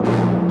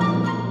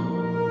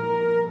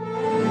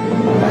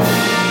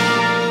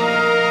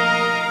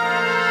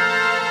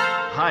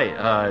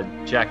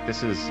Jack,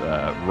 this is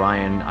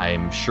Ryan.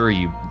 I'm sure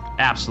you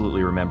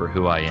absolutely remember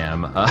who I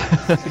am.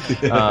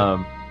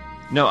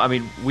 No, I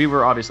mean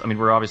we're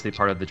obviously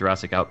part of the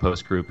Jurassic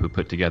Outpost group who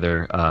put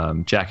together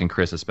Jack and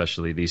Chris,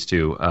 especially these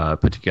two,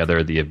 put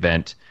together the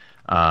event.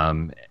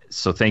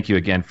 So thank you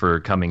again for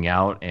coming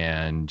out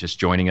and just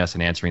joining us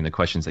and answering the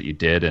questions that you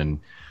did. And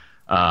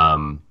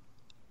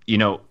you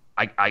know,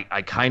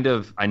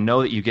 I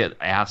know that you get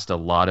asked a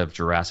lot of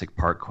Jurassic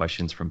Park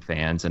questions from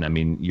fans, and I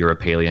mean you're a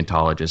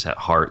paleontologist at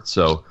heart,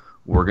 so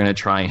we're gonna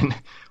try and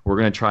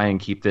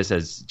keep this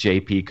as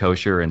JP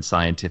kosher and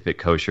scientific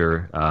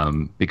kosher,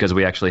 because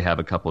we actually have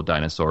a couple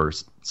dinosaur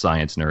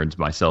science nerds,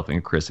 myself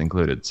and Chris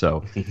included.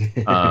 So,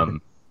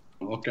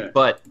 Okay.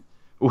 But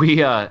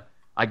I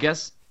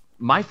guess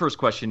my first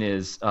question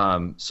is,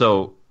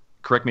 so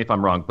correct me if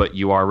I'm wrong, but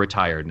you are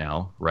retired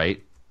now,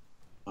 right?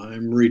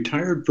 I'm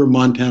retired from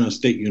Montana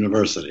State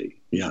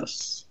University,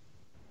 yes.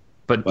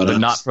 But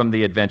not from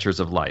the adventures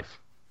of life.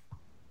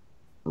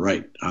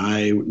 Right.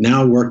 I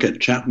now work at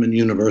Chapman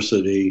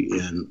University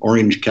in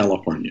Orange,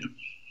 California.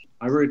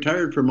 I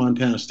retired from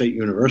Montana State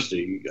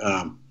University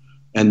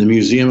and the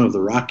Museum of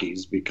the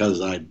Rockies because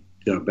I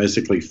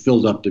basically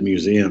filled up the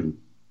museum.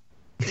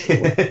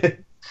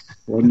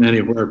 Wasn't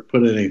anywhere to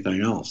put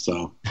anything else.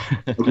 So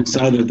I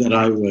decided that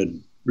I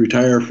would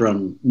retire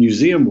from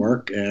museum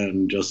work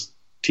and just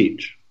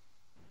teach.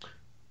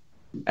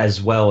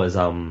 As well as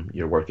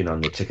you're working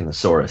on the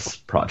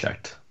Chickenosaurus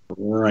project.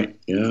 Right.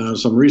 Yeah,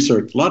 some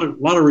research, a lot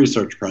of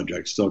research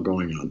projects still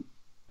going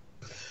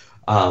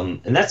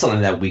on. And that's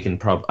something that we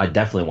can I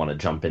definitely want to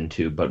jump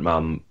into, but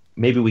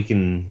maybe we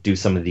can do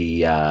some of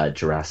the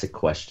Jurassic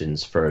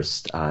questions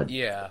first.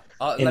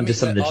 Into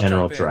some of the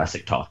general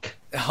Jurassic talk.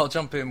 I'll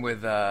jump in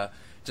with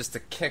just to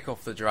kick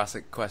off the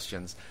Jurassic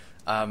questions.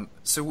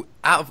 So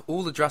out of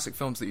all the Jurassic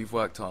films that you've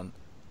worked on,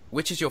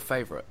 which is your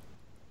favorite?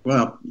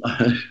 Well,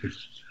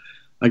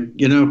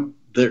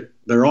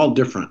 they're all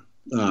different.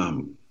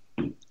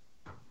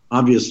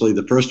 Obviously,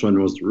 the first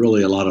one was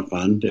really a lot of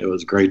fun. It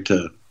was great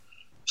to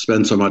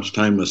spend so much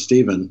time with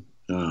Steven.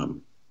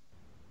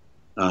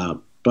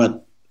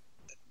 But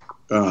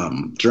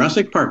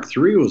Jurassic Park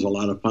 3 was a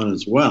lot of fun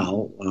as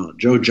well.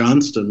 Joe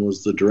Johnston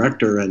was the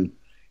director, and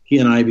he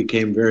and I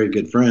became very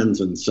good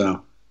friends. And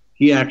so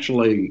he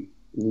actually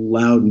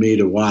allowed me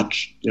to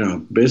watch,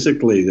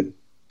 basically the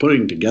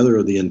putting together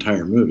of the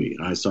entire movie.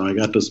 So I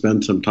got to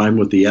spend some time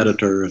with the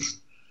editor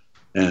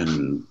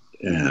and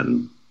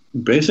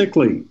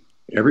basically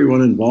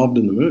everyone involved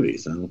in the movie.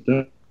 So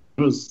that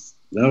was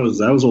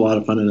a lot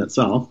of fun in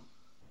itself.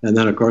 And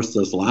then of course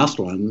this last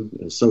one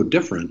is so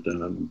different.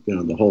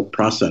 The whole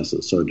process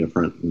is so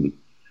different,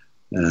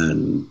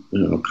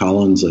 and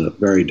Colin's a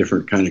very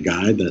different kind of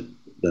guy than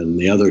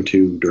the other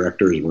two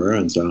directors were,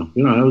 and so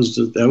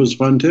that was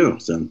fun too.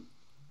 So,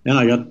 and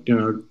I got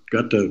to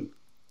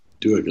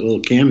do a little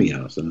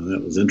cameo, so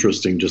that was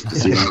interesting just to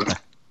see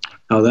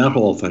how that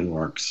whole thing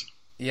works.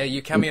 Yeah,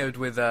 you cameoed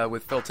with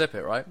Phil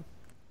Tippett, right?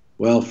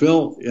 Well,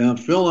 Phil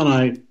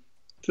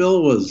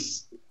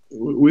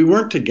we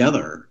weren't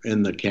together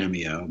in the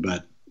cameo,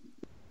 but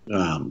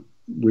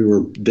we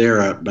were there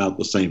at about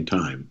the same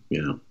time,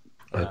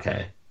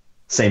 Okay.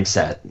 Same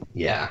set,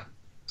 yeah.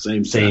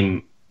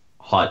 Same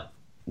hot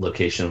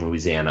location in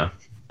Louisiana.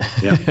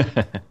 Yeah,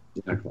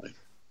 exactly.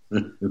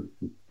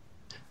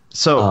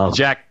 So,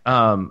 Jack,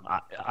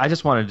 I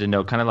just wanted to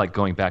know, kind of like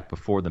going back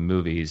before the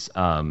movies,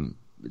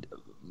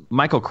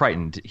 Michael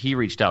Crichton, he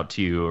reached out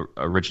to you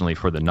originally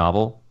for the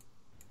novel?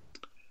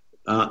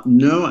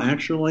 No,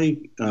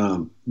 actually,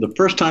 the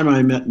first time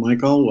I met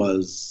Michael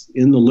was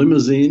in the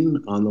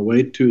limousine on the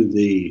way to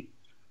the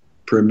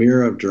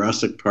premiere of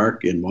Jurassic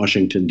Park in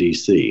Washington,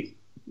 D.C.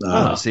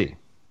 I see.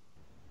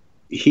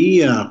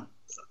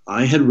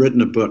 I had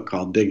written a book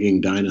called Digging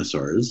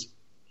Dinosaurs.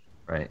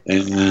 Right.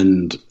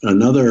 And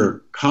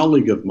another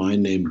colleague of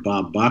mine named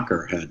Bob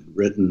Bacher had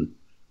written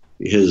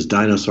his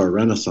Dinosaur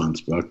Renaissance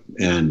book,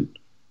 and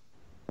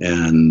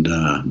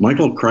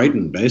Michael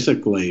Crichton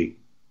basically,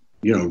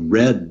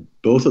 read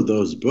both of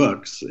those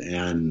books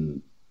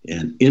and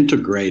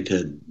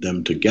integrated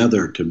them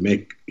together to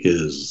make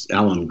his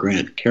Alan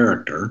Grant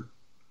character,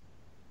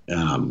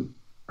 and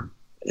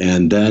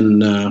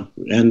then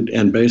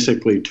and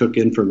basically took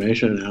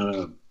information out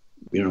of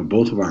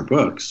both of our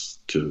books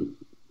to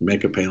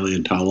make a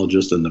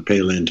paleontologist and the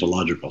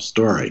paleontological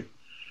story.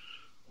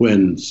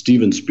 When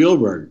Steven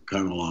Spielberg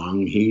came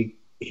along, he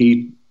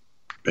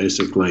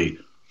basically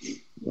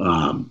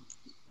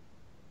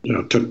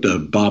took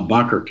the Bob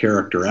Bacher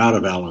character out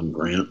of Alan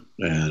Grant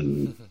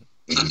and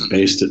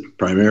based it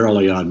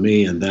primarily on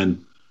me. And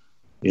then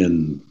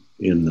in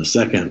the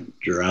second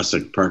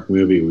Jurassic Park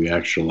movie, we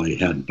actually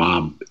had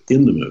Bob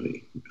in the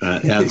movie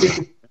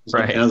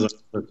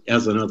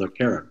as another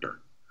character.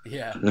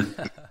 Yeah.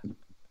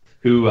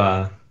 Who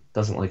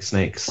doesn't like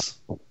snakes?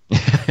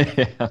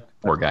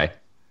 Poor guy.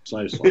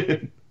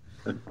 Precisely.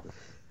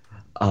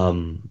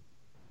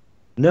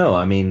 No,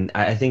 I mean,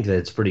 I think that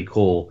it's pretty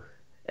cool.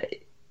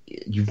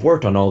 You've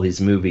worked on all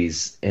these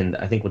movies, and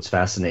I think what's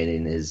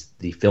fascinating is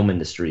the film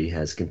industry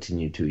has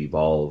continued to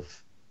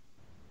evolve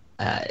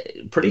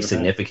pretty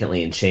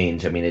significantly in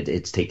change. I mean,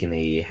 it's taken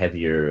a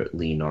heavier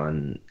lean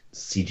on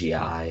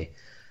CGI.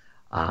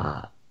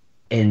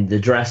 And the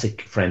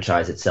Jurassic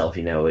franchise itself,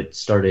 when it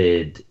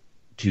started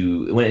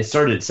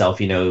itself,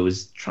 it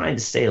was trying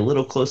to stay a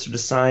little closer to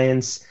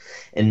science,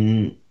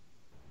 and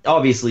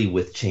obviously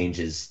with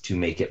changes to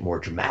make it more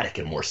dramatic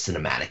and more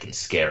cinematic and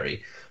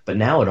scary. But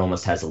now it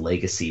almost has a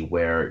legacy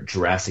where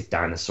Jurassic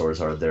dinosaurs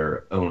are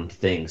their own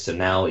thing. So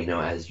now,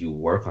 as you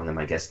work on them,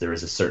 I guess there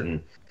is a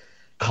certain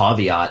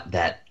caveat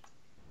that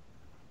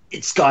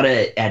it's got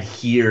to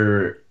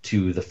adhere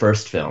to the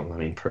first film. I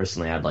mean,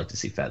 personally, I'd like to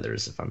see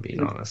feathers, if I'm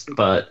being honest.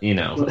 But I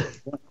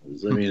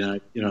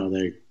mean,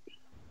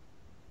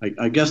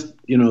 I guess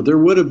there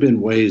would have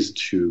been ways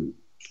to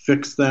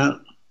fix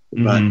that,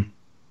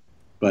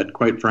 but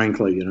quite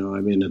frankly, I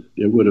mean,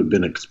 it would have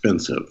been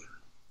expensive,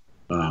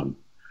 and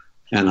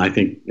I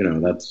think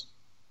that's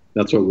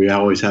what we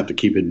always have to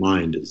keep in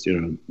mind is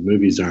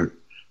movies are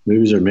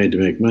made to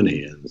make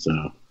money, and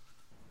so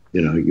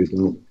you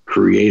don't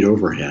create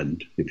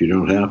overhead if you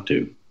don't have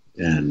to.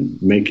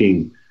 And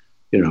making,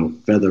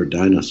 feathered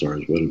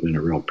dinosaurs would have been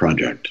a real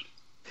project.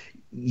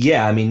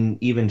 Yeah, I mean,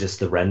 even just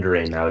the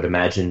rendering, I would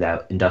imagine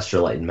that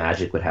Industrial Light and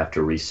Magic would have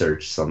to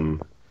research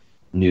some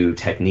new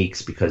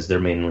techniques because they're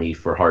mainly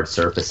for hard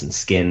surface and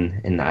skin.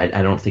 And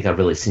I don't think I've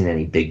really seen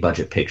any big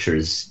budget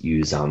pictures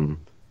use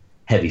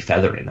heavy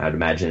feathering. I'd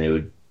imagine it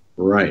would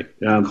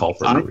call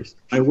for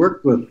I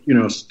worked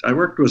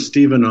with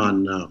Stephen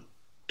on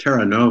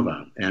Terra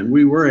Nova, and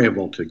we were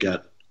able to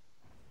get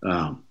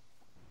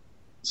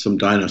some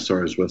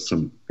dinosaurs with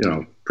some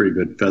pretty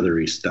good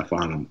feathery stuff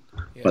on them,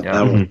 but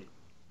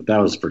that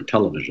was for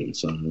television,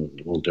 so it was a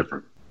little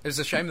different. It was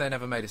a shame they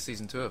never made a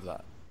season 2 of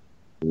that.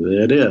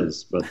 It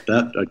is, but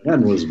that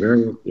again was a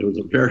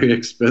very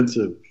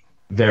expensive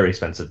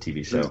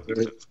TV show.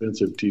 Very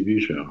expensive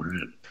TV show,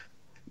 right?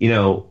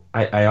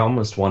 I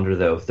almost wonder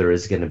though if there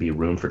is going to be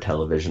room for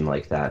television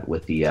like that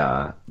with the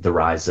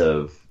rise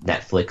of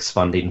Netflix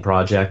funding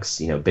projects,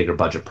 bigger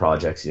budget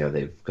projects.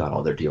 They've got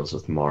all their deals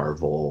with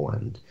Marvel,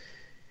 and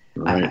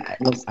right.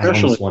 I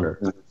almost wonder,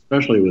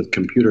 especially with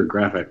computer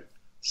graphic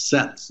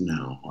sets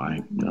now.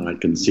 I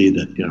can see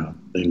that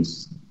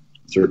things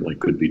certainly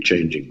could be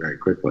changing very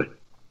quickly.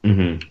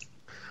 Mm-hmm.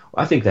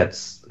 I think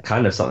that's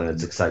kind of something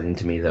that's exciting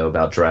to me, though,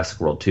 about Jurassic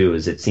World 2,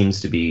 is it seems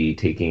to be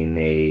taking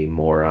a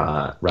more,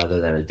 rather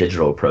than a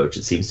digital approach,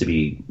 it seems to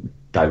be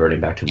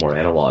diverting back to more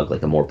analog,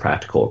 like a more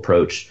practical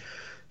approach.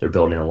 They're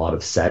building a lot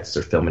of sets,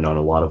 they're filming on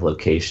a lot of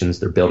locations,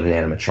 they're building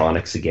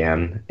animatronics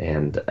again,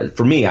 and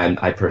for me,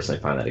 I personally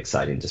find that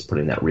exciting, just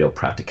putting that real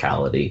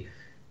practicality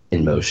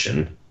in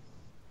motion.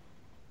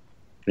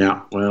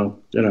 Yeah, well,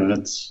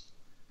 it's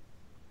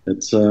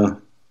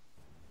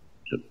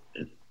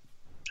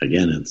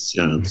again, it's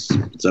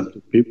up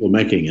to people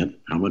making it,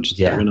 how much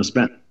they're going to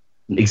spend.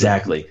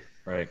 Exactly.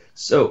 Right.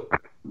 So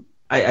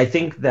I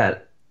think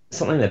that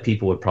something that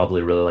people would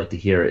probably really like to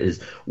hear is,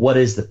 what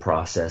is the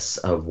process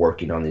of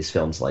working on these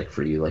films like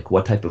for you? Like,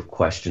 what type of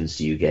questions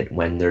do you get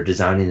when they're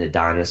designing a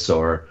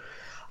dinosaur?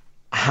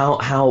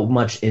 How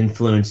much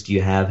influence do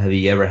you have? Have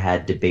you ever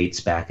had debates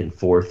back and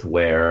forth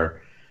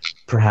where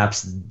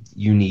perhaps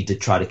you need to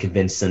try to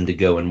convince them to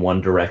go in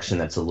one direction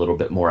that's a little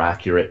bit more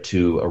accurate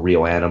to a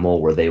real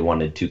animal, where they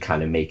wanted to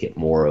kind of make it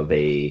more of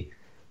a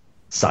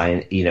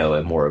science,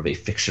 more of a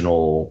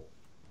fictional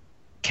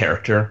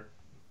character?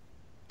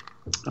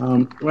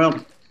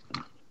 Well,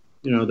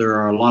 there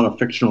are a lot of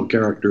fictional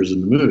characters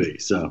in the movie.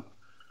 So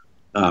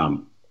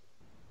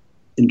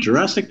in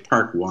Jurassic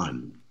Park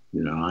 1,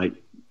 I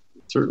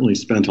certainly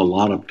spent a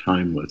lot of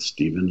time with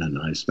Stephen,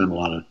 and I spent a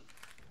lot of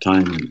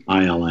time in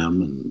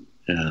ILM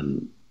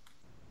and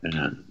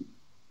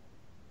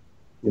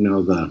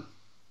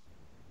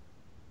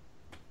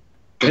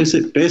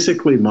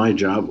basically my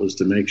job was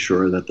to make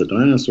sure that the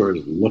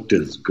dinosaurs looked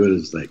as good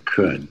as they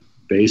could,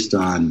 based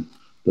on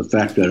the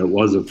fact that it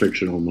was a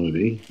fictional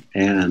movie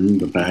and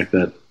the fact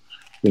that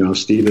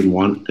Stephen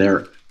wanted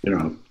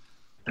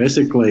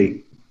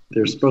basically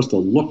they're supposed to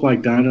look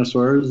like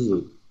dinosaurs.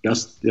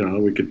 Best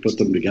we could put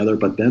them together,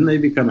 but then they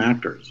become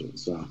actors, and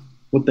so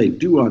what they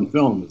do on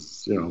film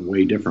is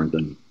way different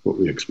than what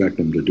we expect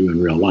them to do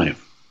in real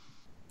life.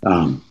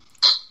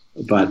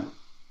 But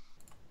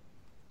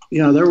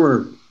there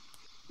were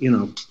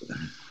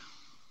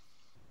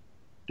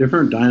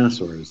different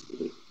dinosaurs.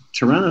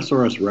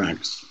 Tyrannosaurus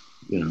Rex,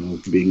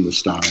 being the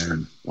star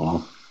and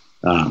all,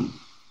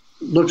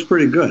 looks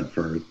pretty good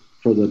for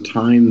the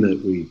time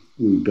that we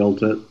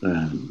built it,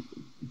 and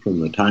from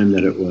the time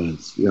that it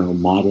was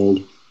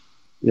modeled.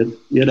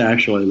 It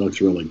actually looks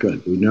really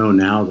good. We know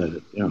now that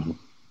it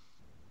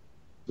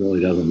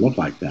really doesn't look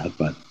like that,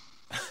 but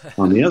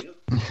on the other,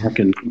 back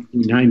in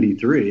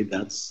 1993,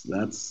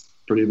 that's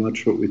pretty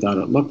much what we thought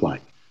it looked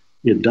like.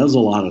 It does a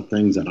lot of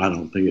things that I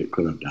don't think it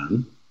could have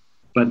done.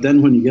 But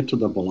then when you get to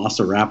the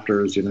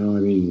Velociraptors,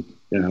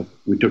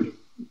 we took,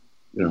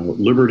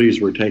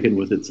 liberties were taken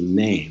with its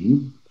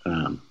name,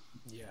 and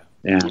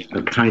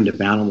the kind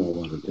of animal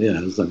that it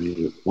is. I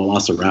mean,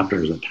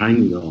 Velociraptor is a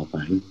tiny little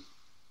thing,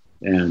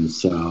 And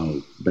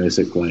so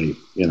basically,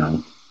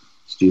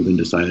 Steven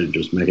decided to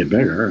just make it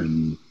bigger,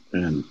 and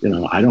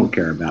I don't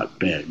care about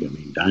big. I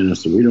mean,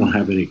 dinosaurs. We don't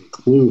have any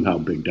clue how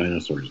big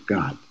dinosaurs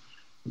got.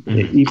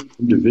 Even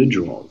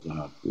individuals,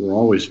 we're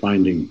always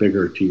finding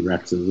bigger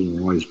T-Rexes, and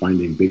we're always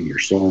finding bigger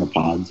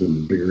sauropods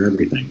and bigger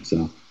everything.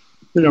 So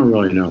we don't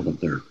really know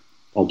what their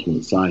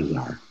ultimate size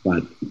are.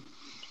 But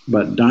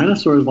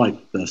dinosaurs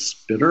like the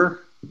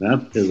spitter,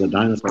 that is a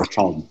dinosaur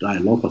called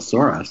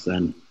Dilophosaurus,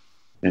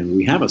 and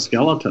we have a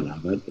skeleton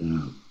of it.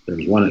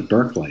 There's one at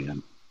Berkeley,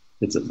 and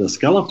the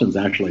skeleton's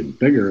actually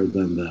bigger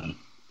than the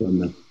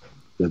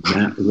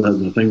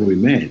thing we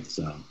made.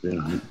 So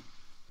it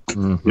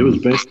was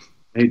basically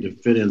made to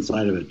fit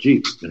inside of a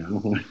Jeep.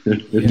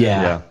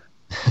 Yeah.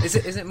 Is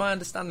it my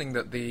understanding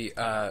that the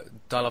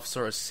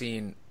Dilophosaurus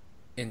seen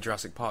in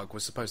Jurassic Park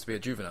was supposed to be a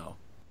juvenile?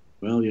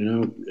 Well,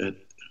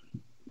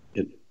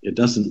 it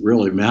doesn't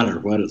really matter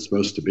what it's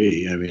supposed to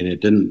be. I mean,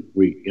 it didn't.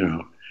 We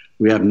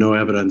have no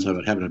evidence of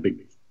it having a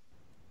big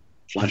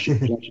flashy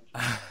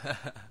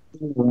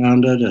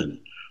around it,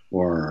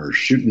 or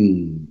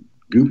shooting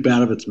goop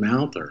out of its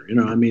mouth, or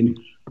I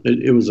mean,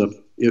 it was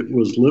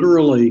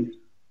literally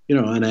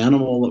an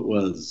animal that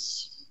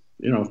was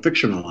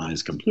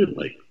fictionalized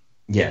completely.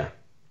 Yeah.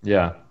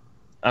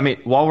 I mean,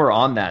 while we're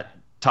on that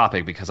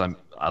topic, because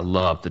I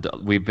love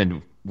we've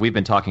been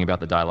talking about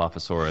the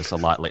Dilophosaurus a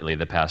lot lately,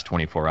 the past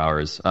 24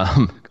 hours.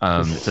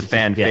 It's a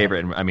fan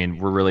favorite. And I mean,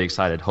 we're really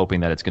excited,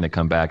 hoping that it's going to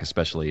come back,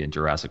 especially in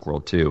Jurassic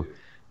World 2.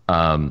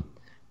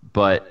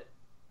 But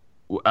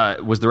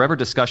was there ever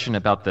discussion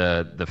about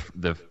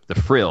the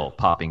frill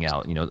popping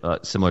out,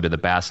 similar to the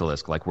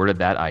basilisk? Like, where did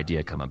that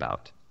idea come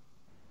about?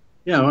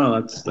 Yeah, well,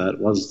 it is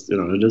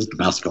the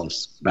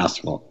basilisk.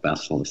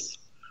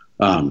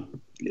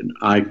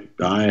 I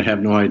have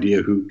no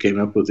idea who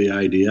came up with the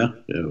idea.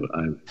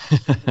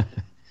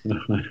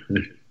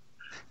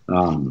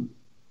 Well,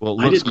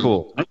 it looks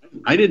cool.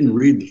 I didn't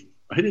read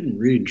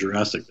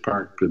Jurassic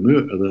Park,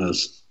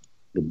 the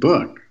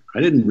book.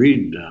 I didn't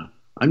read.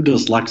 I'm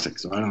dyslexic,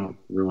 so I don't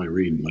really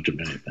read much of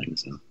anything.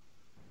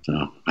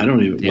 So I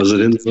don't even. Was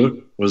it in the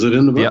book? Was it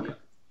in the book? Yep.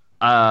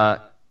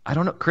 I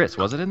don't know, Chris.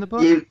 Was it in the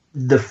book?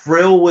 The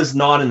frill was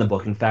not in the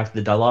book. In fact,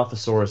 the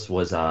Dilophosaurus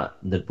was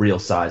the real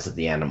size of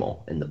the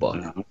animal in the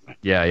book.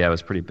 Yeah, it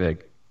was pretty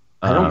big.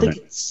 I don't think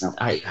it's.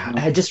 I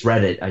had just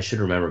read it. I should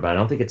remember, but I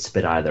don't think it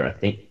spit either. I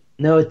think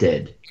no, it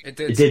did. It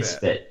did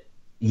spit.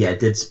 Yeah, it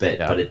did spit,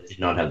 but it did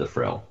not have the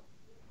frill.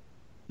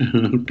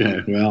 Okay,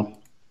 well,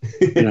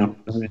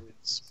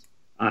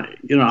 I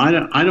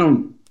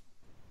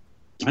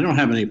don't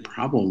have any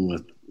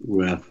problem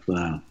with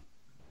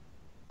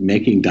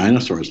making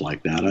dinosaurs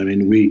like that. I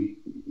mean,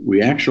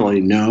 we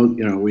actually know,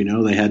 we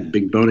know they had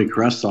big bony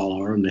crests all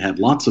over them. They had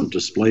lots of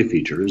display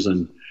features,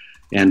 and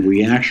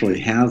we actually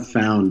have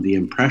found the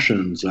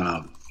impressions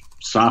of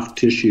soft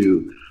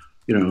tissue,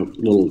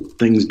 little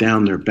things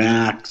down their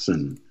backs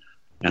and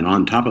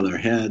on top of their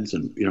heads,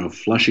 and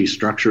fleshy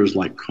structures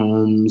like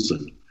combs,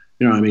 and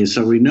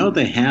so we know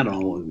they had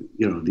all of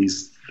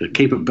the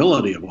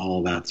capability of all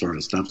of that sort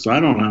of stuff. So I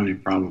don't have any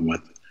problem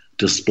with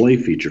display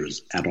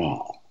features at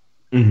all.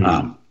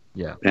 Mm-hmm.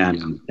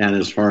 And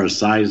as far as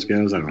size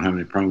goes, I don't have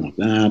any problem with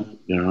that.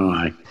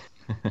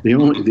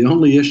 The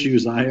only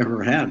issues I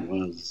ever had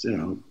was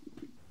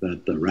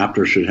that the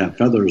raptor should have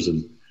feathers,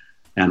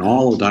 and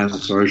all the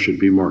dinosaurs should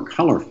be more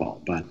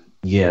colorful. But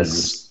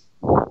yes,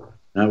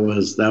 that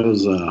was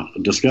a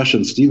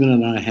discussion Stephen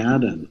and I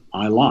had, and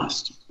I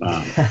lost.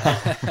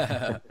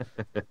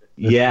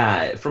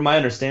 Yeah, from my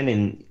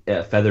understanding,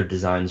 feathered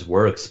designs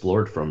were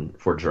explored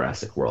for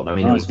Jurassic World. I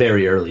mean, it was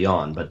very early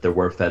on, but there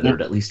were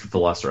feathered, at least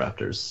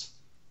velociraptors.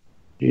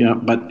 Yeah,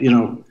 but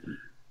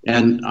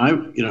and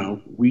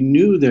we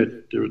knew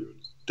that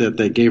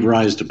they gave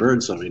rise to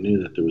birds, so we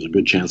knew that there was a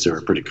good chance they were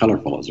pretty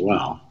colorful as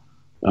well.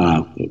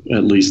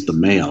 At least the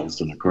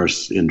males, and of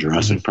course in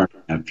Jurassic Park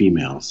we have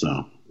females,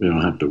 so we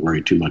don't have to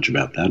worry too much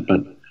about that.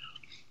 But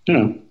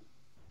we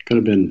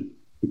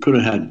could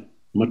have had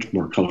much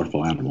more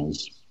colorful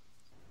animals.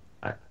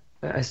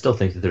 I still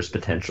think that there's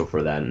potential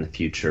for that in the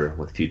future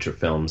with future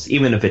films,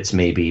 even if it's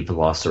maybe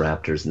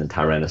velociraptors and the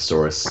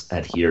Tyrannosaurus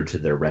adhere to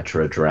their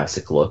retro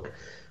Jurassic look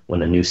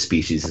when a new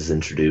species is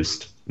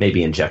introduced.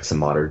 Maybe inject some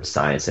modern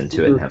science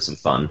into it and have some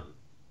fun.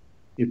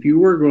 If you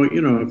were going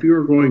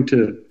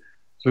to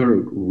sort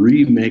of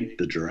remake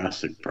the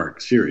Jurassic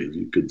Park series,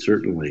 you could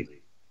certainly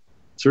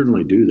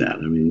do that.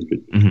 I mean, you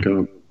could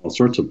come up with all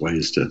sorts of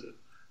ways to,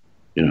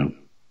 the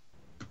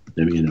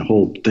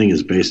whole thing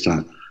is based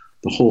on.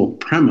 The whole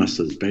premise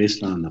is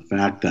based on the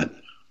fact that,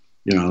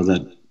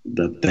 that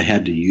they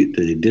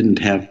didn't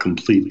have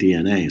complete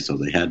DNA, so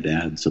they had to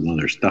add some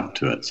other stuff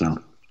to it. So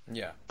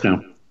yeah,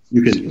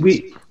 you can.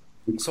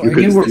 So I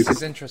guess this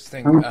is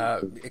interesting.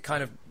 It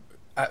kind of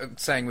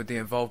saying with the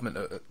involvement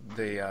of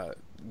the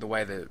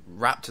way the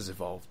raptors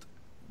evolved.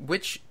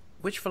 Which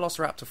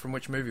velociraptor from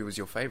which movie was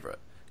your favorite?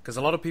 Because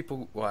a lot of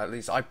people, well, at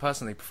least I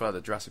personally prefer the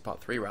Jurassic Park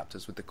 3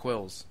 raptors with the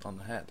quills on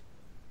the head.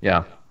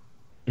 Yeah.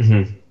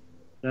 Mm-hmm.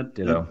 That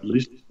at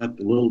least had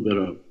a little bit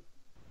of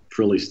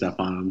frilly stuff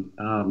on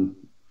them.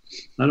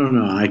 I don't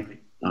know.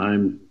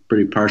 I'm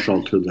pretty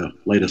partial to the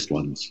latest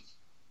ones.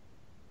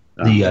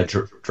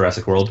 The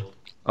Jurassic World.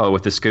 Oh,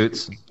 with the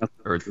scoots?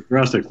 Or the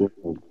Jurassic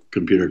World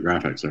computer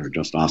graphics are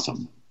just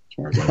awesome, as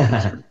far as I'm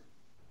concerned.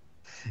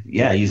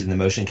 Yeah, using the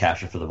motion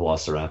capture for the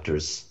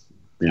Velociraptors.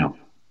 Yeah.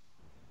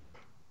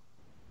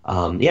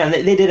 Yeah, and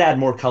they did add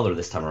more color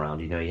this time around.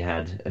 You know, you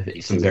had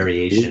some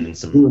variation and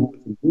some blue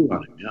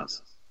on it,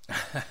 yes.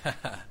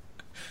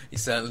 You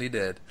certainly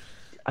did.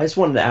 I just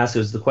wanted to ask, it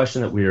was the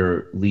question that we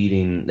were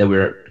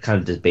kind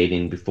of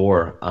debating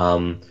before.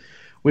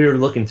 We were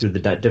looking through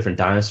the different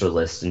dinosaur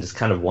lists and just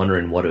kind of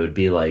wondering what it would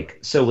be like.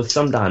 So with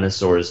some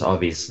dinosaurs,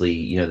 obviously,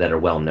 you know, that are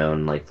well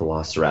known, like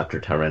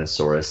Velociraptor,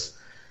 Tyrannosaurus,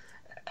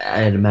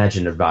 I'd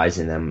imagine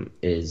advising on them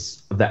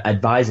is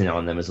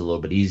a little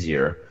bit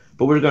easier.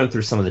 But we're going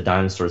through some of the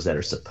dinosaurs that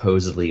are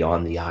supposedly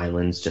on the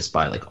islands, just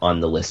by like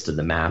on the list of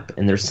the map,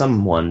 and there's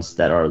some ones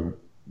that are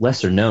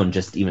lesser known,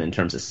 just even in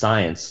terms of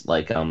science,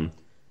 like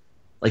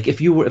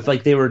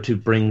if they were to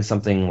bring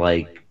something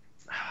like,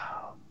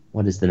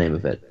 what is the name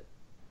of it?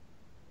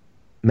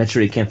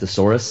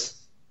 Metriacanthosaurus,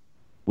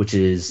 which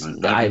is,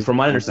 from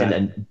what I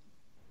understand,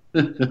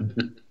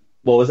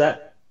 what was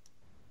that?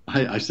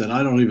 I said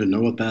I don't even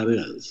know what that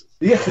is.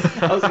 Yeah,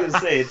 I was going to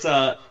say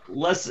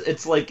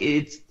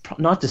it's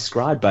not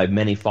described by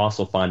many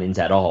fossil findings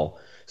at all.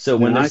 So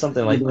when there's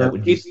something like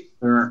that,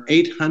 there are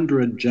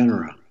 800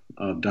 genera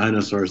of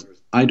dinosaurs.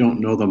 I don't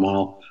know them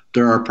all.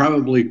 There are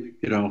probably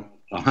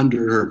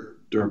 100 or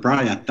there are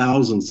probably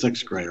 1,000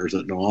 sixth graders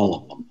that know all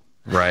of them.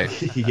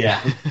 Right.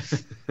 Yeah.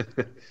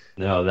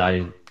 No,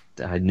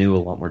 I knew a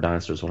lot more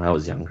dinosaurs when I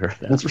was younger.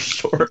 That's for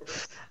sure.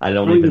 I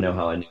don't even know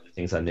how I knew the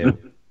things I knew.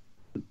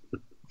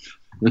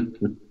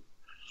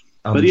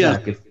 But yeah,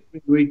 Jack,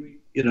 we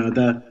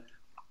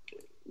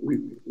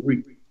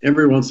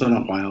every once in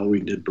a while we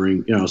did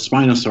bring,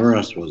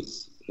 Spinosaurus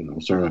was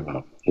sort of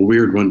a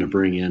weird one to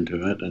bring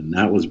into it, and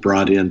that was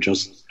brought in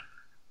just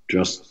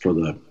for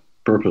the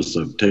purpose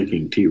of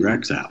taking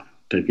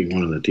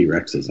one of the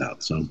T-Rexes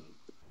out. So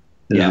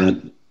yeah,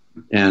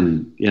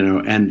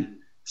 and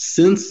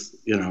since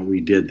we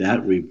did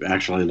that, we've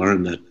actually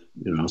learned that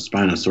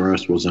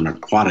Spinosaurus was an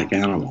aquatic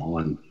animal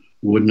and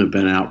wouldn't have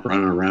been out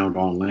running around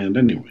on land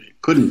anyway.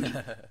 Couldn't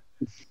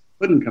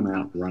come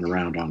out and run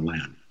around on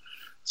land.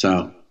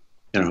 So,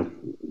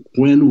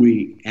 when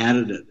we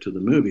added it to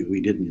the movie,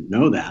 we didn't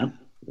know that,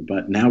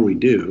 but now we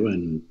do,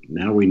 and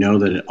now we know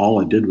that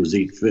all it did was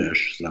eat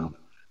fish. So,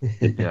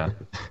 yeah,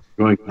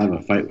 going to have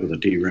a fight with a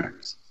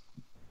T-Rex.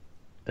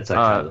 That's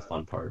actually the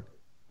fun part.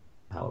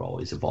 How it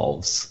always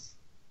evolves.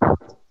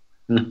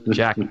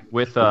 Jack,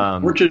 with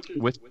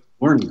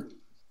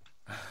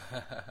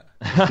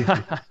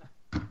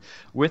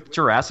with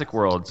Jurassic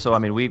World, so I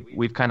mean,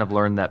 we've kind of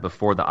learned that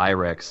before the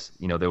I-Rex,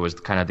 there was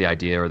kind of the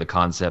idea or the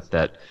concept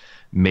that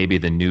maybe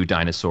the new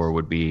dinosaur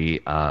would be,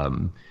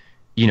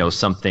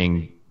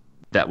 something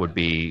that would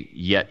be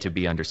yet to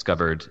be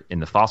undiscovered in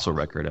the fossil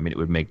record. I mean, it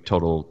would make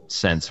total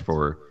sense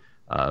for,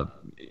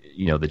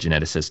 the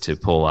geneticists to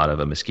pull out of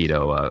a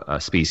mosquito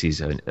a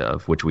species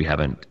of which we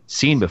haven't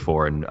seen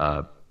before. And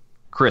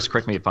Chris,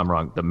 correct me if I'm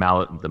wrong. The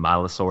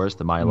Malisaurus,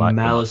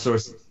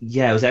 Malisaurus.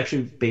 Yeah, it was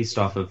actually based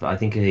off of. I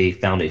think they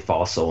found a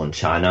fossil in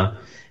China,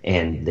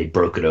 and they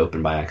broke it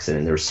open by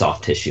accident. There was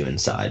soft tissue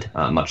inside,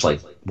 much like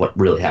what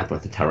really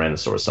happened with the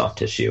Tyrannosaurus soft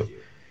tissue.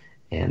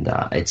 And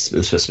it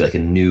was supposed to be like a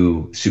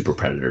new super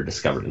predator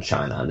discovered in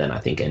China, and then I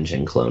think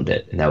Engine cloned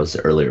it, and that was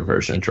the earlier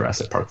version of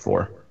Jurassic Park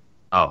 4.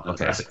 Oh,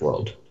 okay. Jurassic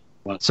World.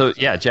 So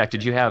yeah, Jack,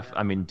 did you have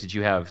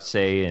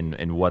say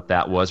in what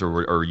that was, or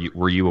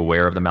were you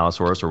aware of the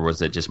Malisaurus, or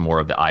was it just more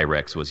of the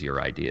I-Rex was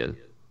your idea?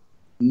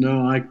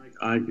 No,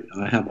 I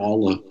have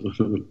all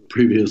the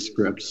previous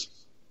scripts.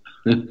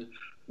 We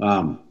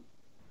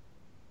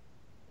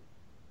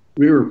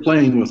were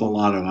playing with a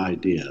lot of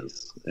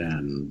ideas,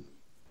 and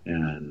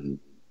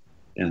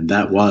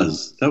that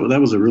was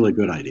a really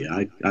good idea.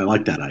 I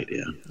like that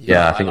idea.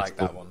 Yeah, I like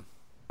that one.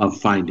 Of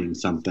finding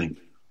something,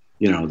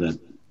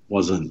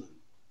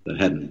 that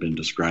hadn't been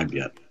described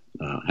yet,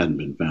 hadn't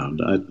been found.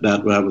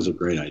 That was a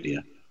great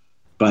idea.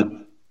 But,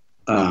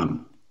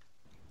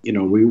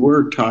 we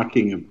were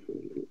talking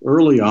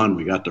early on,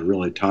 we got to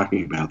really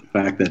talking about the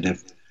fact that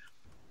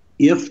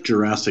if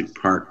Jurassic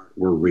Park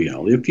were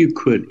real, if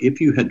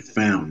you had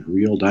found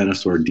real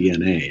dinosaur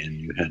DNA and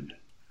you had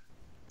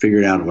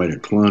figured out a way to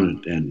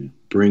clone it and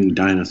bring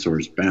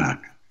dinosaurs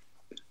back,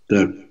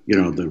 the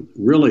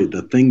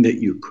thing that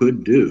you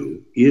could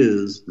do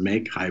is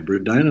make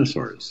hybrid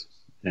dinosaurs.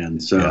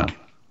 And so,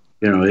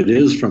 it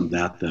is from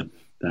that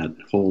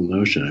whole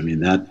notion. I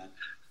mean, that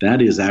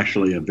is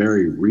actually a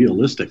very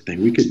realistic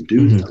thing. We could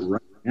do that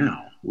right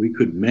now. We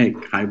could make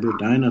hybrid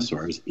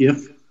dinosaurs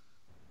if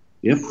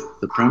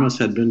the premise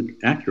had been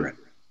accurate.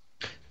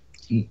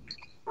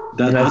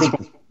 That's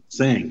what I'm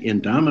saying.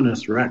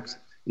 Indominus Rex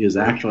is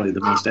actually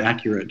the most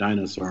accurate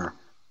dinosaur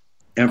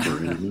ever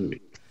in a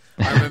movie.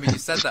 I remember you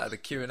said that at the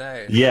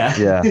Q&A.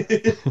 Yeah.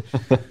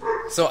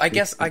 So I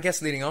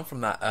guess leading on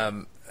from that,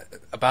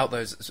 about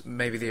those,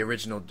 maybe the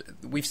original,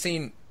 we've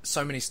seen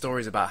so many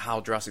stories about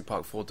how Jurassic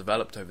Park 4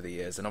 developed over the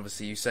years, and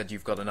obviously you said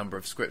you've got a number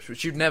of scripts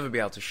which you'd never be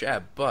able to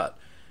share, but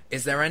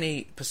is there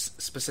any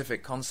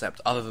specific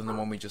concept other than the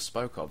one we just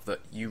spoke of that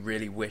you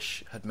really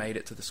wish had made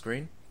it to the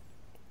screen?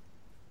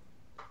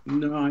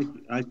 No,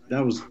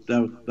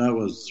 that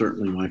was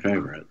certainly my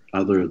favorite,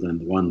 other than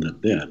the one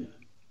that did.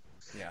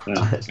 Yeah.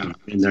 I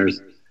mean, there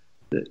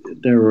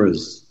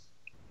was,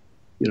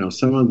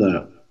 some of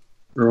the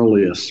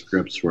earliest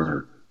scripts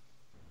were,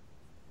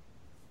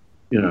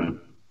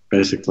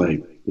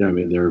 basically, I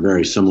mean, they were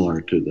very similar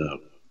to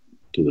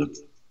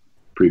the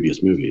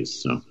previous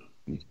movies. So,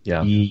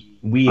 yeah,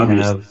 we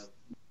have.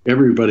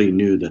 Everybody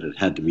knew that it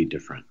had to be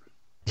different.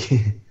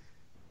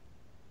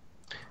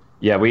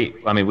 Yeah,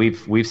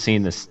 we've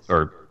seen this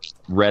or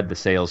read the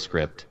sales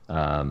script,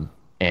 and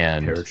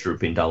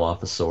paratrooping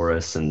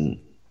Dilophosaurus and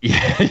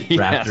yeah,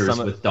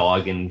 raptors with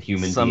dog and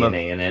human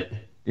DNA in it.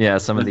 Yeah,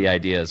 some of the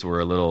ideas were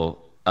a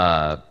little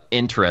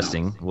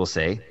interesting, we'll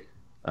say,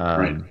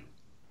 right.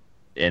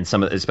 And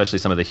especially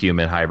some of the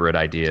human hybrid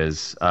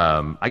ideas.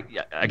 I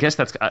guess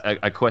that's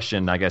a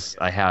question. I guess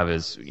I have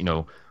is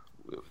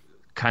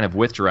kind of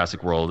with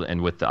Jurassic World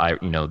and with the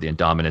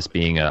Indominus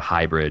being a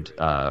hybrid.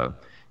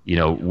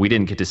 We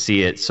didn't get to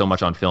see it so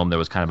much on film. There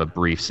was kind of a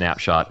brief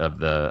snapshot of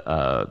the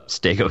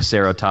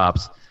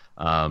Stegoceratops.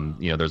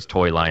 There's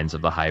toy lines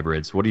of the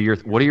hybrids. What are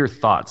your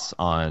thoughts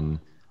on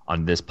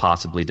this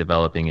possibly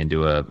developing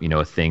into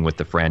a thing with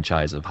the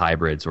franchise of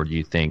hybrids, or do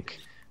you think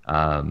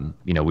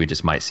we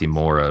just might see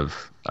more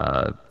of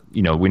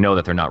we know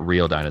that they're not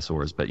real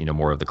dinosaurs, but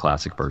more of the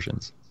classic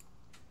versions?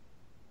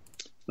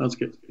 That's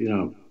good.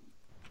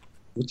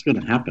 What's going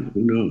to happen?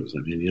 Who knows?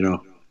 I mean,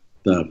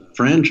 the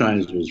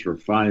franchise was for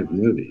 5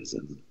 movies,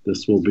 and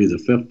this will be the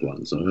 5th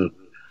one. So it'll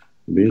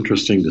be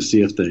interesting to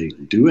see if they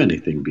do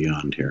anything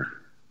beyond here.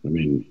 I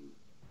mean,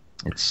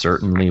 it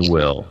certainly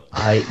will.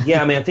 I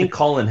think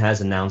Colin has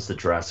announced that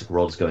Jurassic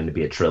World is going to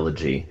be a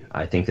trilogy.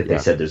 I think that they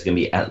said there's going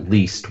to be at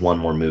least one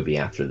more movie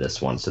after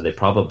this one. So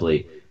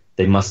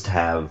they must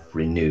have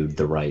renewed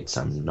the rights.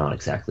 I'm not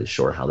exactly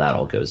sure how that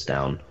all goes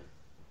down.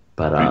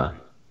 But, right.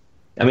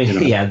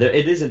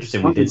 It is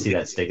interesting. We did see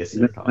that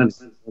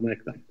Stegoceratops.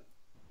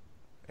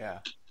 Yeah.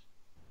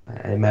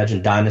 I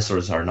imagine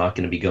dinosaurs are not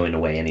going to be going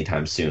away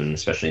anytime soon,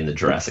 especially in the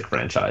Jurassic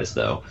franchise,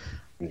 though.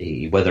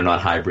 Whether or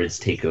not hybrids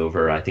take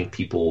over, I think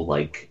people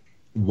like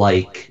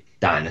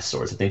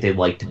dinosaurs. I think they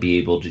like to be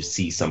able to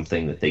see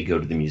something that they go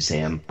to the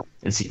museum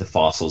and see the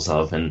fossils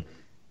of and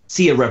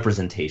see a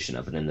representation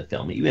of it in the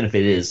film. Even if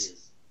it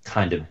is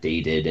kind of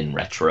dated and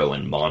retro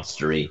and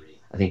monstery,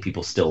 I think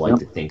people still like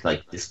to think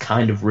like this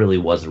kind of really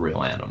was a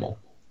real animal.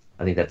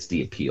 I think that's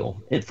the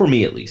appeal, for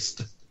me at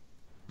least.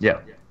 Yeah.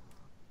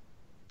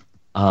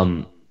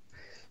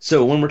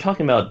 So when we're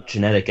talking about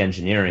genetic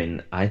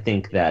engineering, I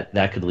think that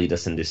could lead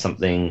us into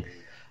something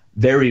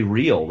very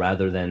real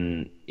rather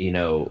than,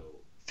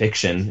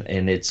 fiction.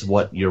 And it's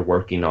what you're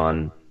working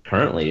on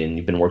currently and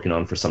you've been working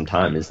on for some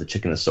time is the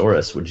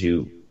Chickenosaurus. Would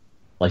you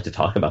like to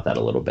talk about that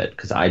a little bit?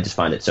 Because I just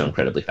find it so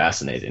incredibly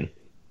fascinating.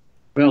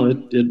 Well,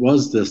 it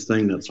was this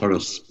thing that sort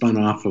of spun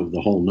off of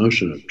the whole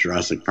notion of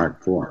Jurassic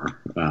Park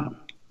 4.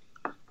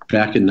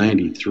 Back in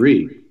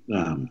 1993,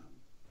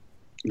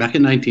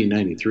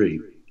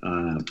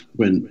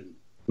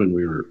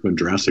 when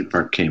Jurassic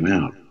Park came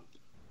out,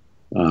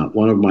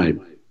 one of my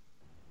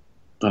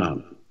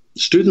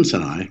students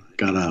and I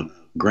got a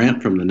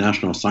grant from the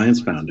National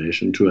Science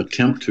Foundation to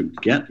attempt to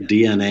get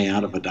DNA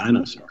out of a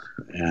dinosaur,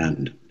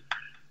 and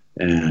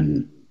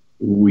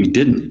we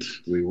didn't.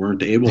 We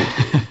weren't able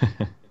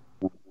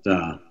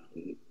to.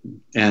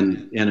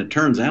 And it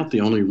turns out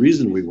the only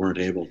reason we weren't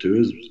able to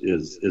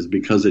is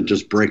because it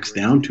just breaks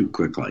down too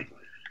quickly.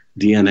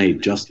 DNA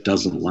just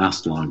doesn't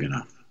last long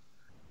enough.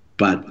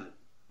 But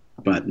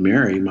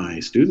Mary, my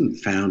student,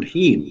 found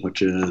heme,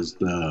 which is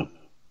the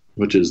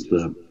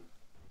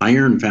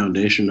iron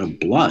foundation of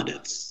blood.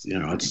 It's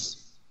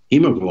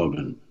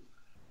hemoglobin,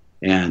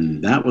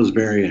 and that was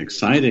very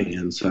exciting.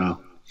 And so,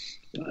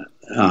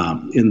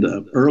 in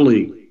the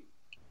early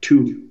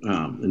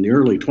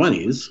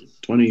 20s,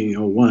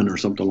 2001 or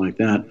something like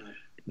that,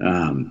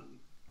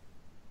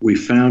 we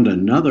found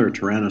another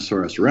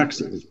Tyrannosaurus rex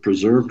that was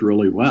preserved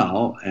really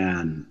well,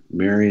 and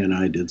Mary and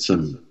I did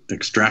some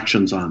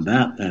extractions on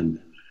that,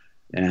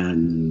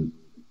 and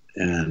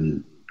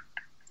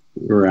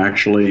we were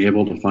actually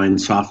able to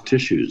find soft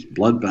tissues,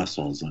 blood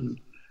vessels,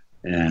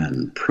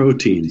 and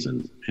proteins,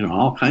 and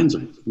all kinds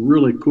of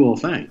really cool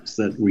things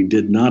that we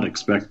did not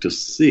expect to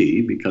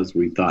see because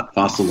we thought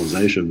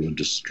fossilization would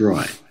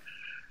destroy.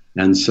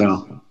 And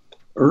so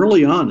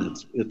early on,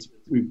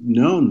 we've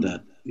known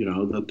that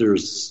that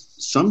there's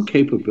some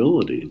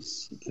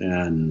capabilities,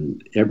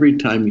 and every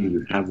time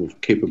you have a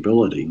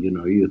capability,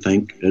 you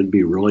think it'd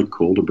be really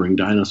cool to bring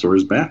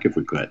dinosaurs back if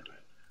we could.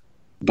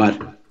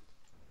 But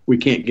we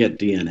can't get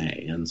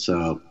DNA, and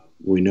so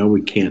we know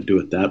we can't do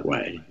it that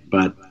way.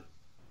 But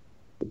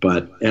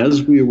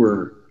as we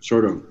were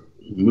sort of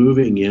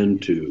moving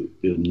into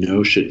the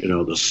notion,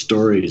 the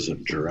stories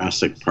of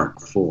Jurassic Park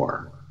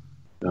 4,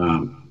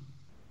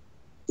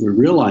 we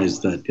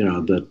realized that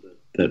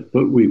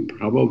what we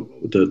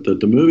probably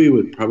the movie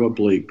would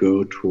probably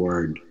go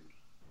toward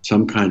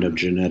some kind of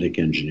genetic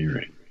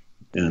engineering,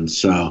 and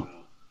so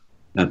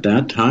at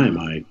that time,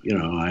 I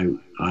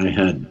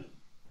had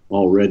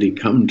already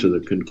come to the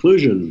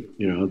conclusion,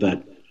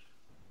 that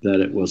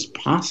it was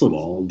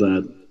possible,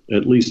 that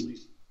at least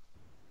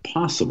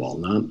possible,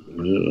 not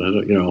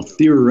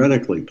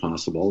theoretically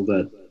possible,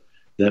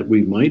 that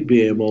we might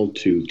be able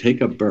to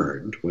take a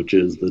bird, which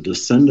is the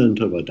descendant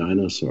of a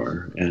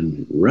dinosaur,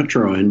 and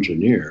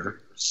retro-engineer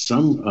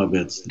some of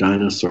its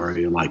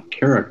dinosaur-like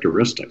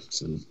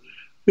characteristics. And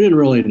we didn't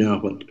really know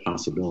what the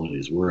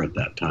possibilities were at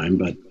that time,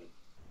 but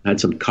I had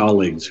some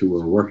colleagues who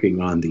were working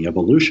on the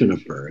evolution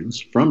of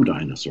birds from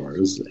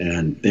dinosaurs,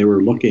 and they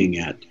were looking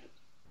at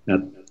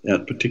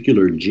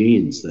particular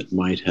genes that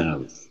might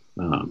have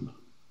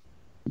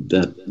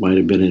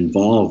been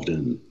involved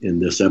in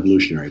this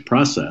evolutionary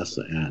process,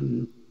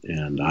 and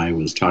I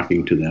was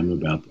talking to them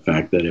about the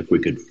fact that if we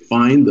could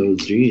find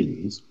those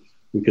genes,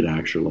 we could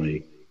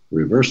actually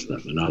reverse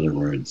them. In other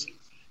words,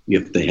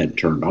 if they had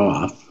turned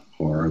off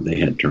or they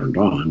had turned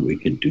on, we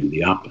could do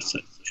the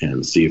opposite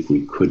and see if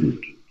we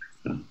couldn't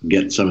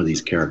get some of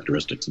these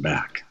characteristics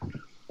back.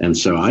 And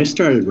so I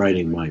started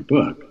writing my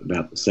book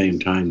about the same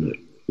time that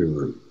we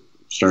were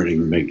starting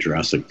to make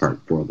Jurassic Park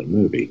 4 the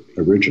movie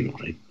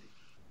originally.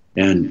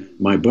 And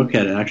my book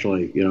had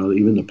actually,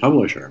 even the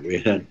publisher, we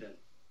had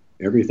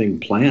everything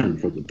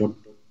planned for the book,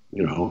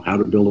 How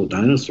to Build a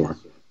Dinosaur,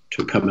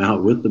 to come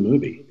out with the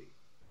movie.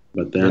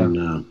 But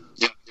then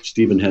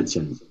Steven had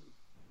some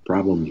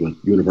problems with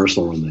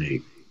Universal and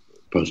they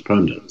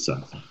postponed it.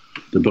 So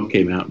the book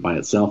came out by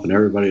itself and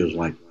everybody was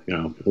like,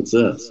 what's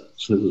this?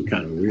 This is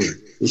kind of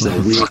weird. This is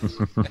weird.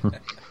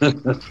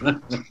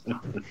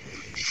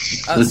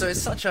 So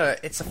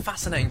it's a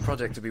fascinating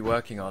project to be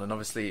working on. And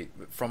obviously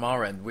from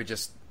our end, we're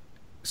just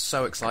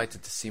so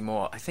excited to see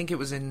more. I think it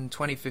was in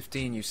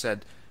 2015 you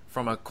said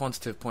from a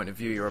quantitative point of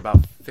view you're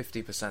about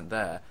 50%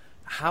 there.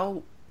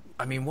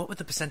 What would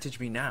the percentage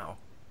be now?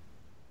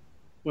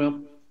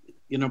 Well,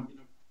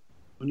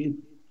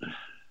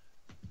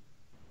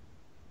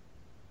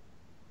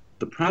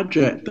 the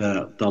project,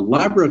 the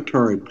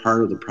laboratory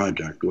part of the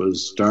project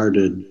was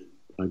started,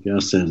 I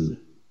guess, in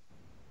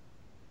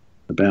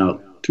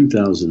about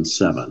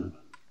 2007,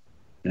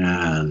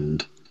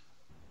 and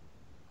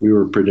we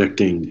were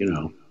predicting,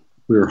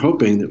 we were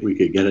hoping that we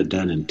could get it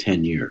done in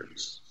 10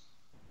 years.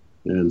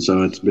 And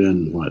so it's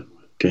been,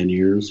 10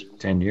 years?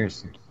 10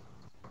 years.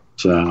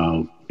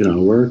 So,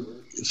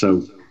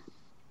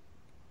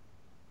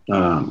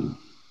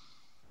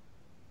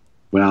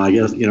 I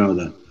guess,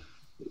 the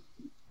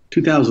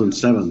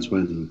 2007 is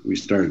when we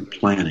started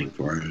planning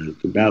for it.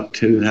 It's about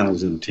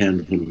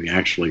 2010 when we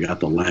actually got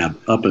the lab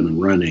up and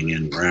running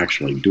and we're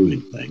actually doing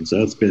things.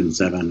 So it's been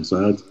 7.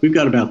 So we've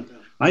got about,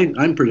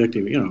 I'm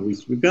predicting,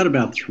 we've got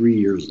about 3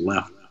 years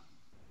left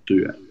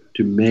to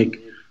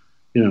make,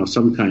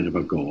 some kind of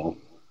a goal.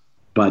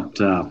 But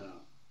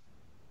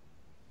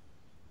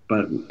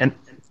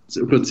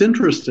what's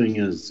interesting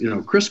is,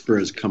 CRISPR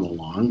has come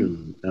along,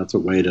 and that's a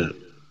way to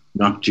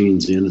knock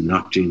genes in and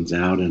knock genes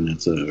out, and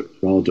it's a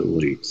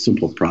relatively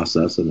simple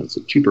process, and it's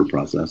a cheaper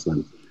process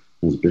than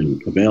has been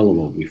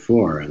available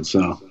before. And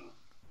so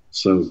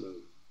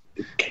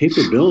the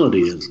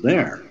capability is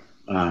there.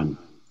 A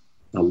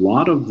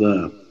lot of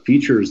the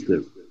features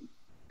that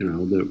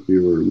that we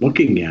were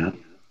looking at,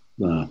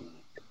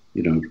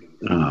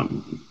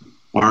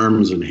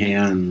 arms and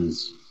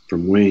hands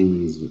from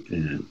wings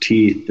and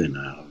teeth and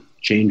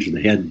change in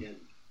the head,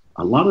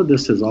 a lot of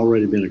this has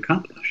already been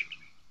accomplished.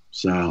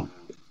 So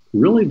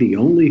really the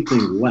only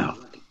thing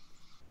left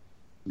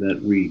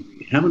that we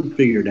haven't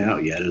figured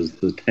out yet is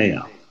the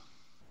tail.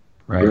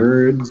 Right.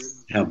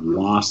 Birds have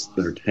lost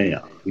their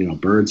tail.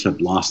 Birds have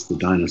lost the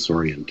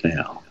dinosaurian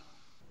tail.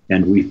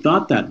 And we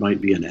thought that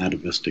might be an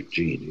atavistic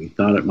gene. We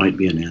thought it might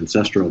be an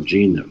ancestral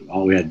gene that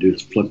all we had to do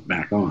is flip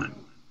back on.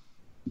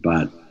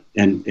 But,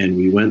 and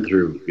we went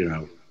through,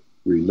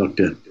 we looked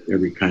at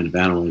every kind of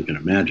animal you can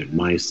imagine,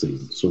 mice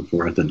and so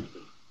forth, and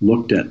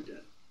looked at,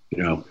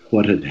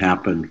 what had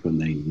happened when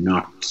they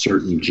knocked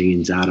certain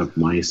genes out of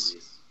mice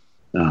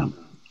and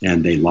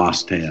they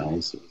lost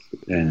tails.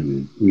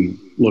 And we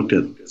looked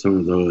at some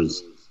of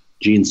those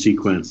gene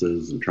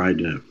sequences and tried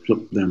to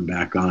flip them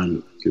back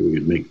on so we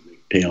could make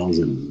tails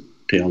and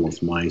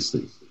tailless mice.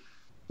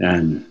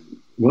 And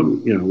what,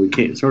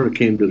 we sort of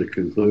came to the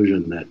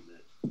conclusion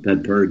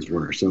that birds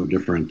were so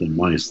different than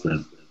mice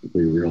that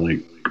we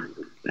really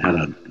had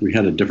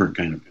a different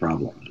kind of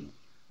problem.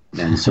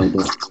 And so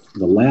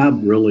the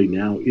lab really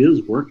now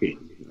is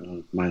working.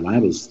 My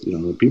lab is,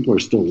 the people are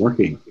still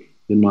working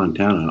in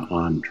Montana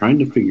on trying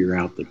to figure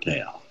out the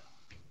tail.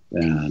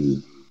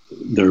 And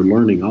they're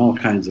learning all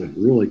kinds of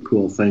really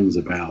cool things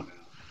about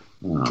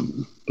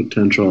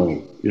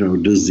potential,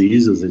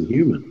 diseases in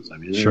humans. I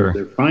mean,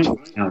 they're finding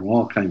out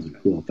all kinds of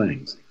cool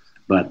things,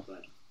 but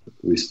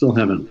we still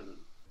haven't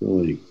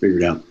really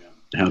figured out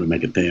how to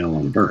make a tail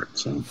on a bird.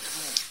 So,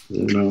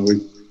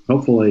 we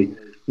hopefully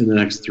in the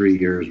next 3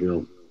 years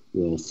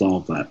we'll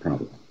solve that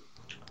problem.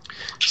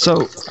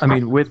 So,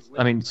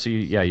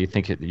 you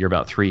think you're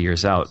about 3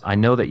 years out. I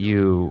know that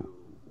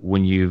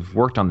when you've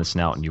worked on the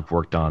snout and you've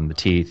worked on the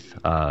teeth,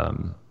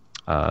 and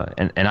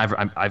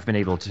I've been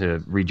able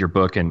to read your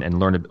book and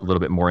learn a little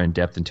bit more in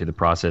depth into the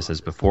processes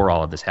before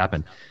all of this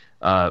happened.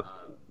 How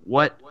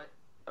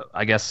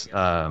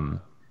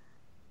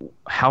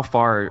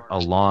far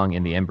along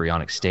in the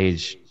embryonic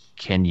stage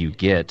can you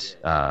get?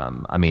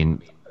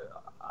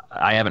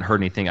 I haven't heard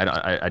anything, and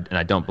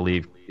I don't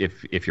believe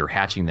if you're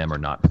hatching them or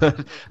not.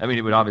 But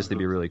it would obviously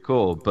be really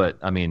cool. But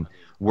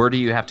where do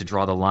you have to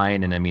draw the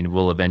line? And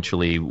will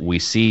eventually we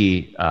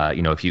see,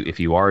 if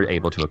you are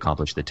able to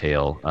accomplish the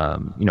tail,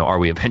 are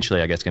we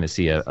eventually, I guess, going to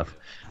see a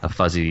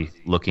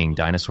fuzzy-looking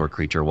dinosaur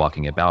creature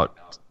walking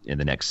about in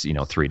the next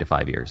 3 to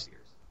 5 years?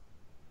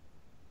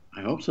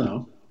 I hope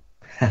so.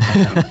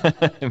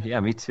 Yeah,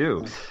 me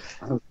too.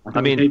 I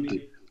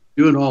hate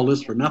doing all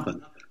this for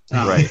nothing.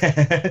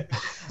 Right.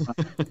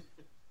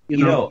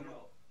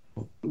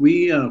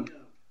 We, I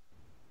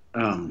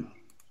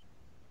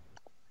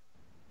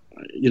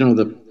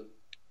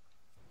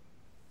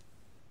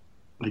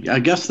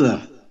guess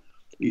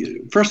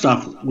first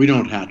off, we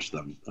don't hatch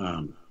them.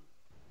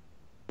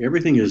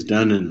 Everything is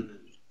done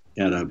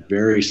at a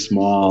very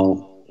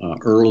small,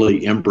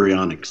 early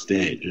embryonic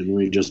stage, and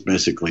we just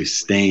basically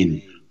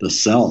stain the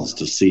cells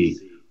to see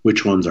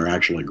which ones are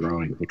actually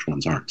growing, which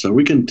ones aren't. So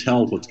we can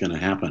tell what's going to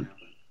happen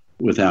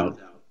without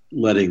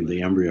letting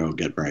the embryo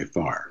get very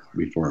far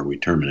before we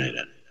terminate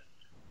it.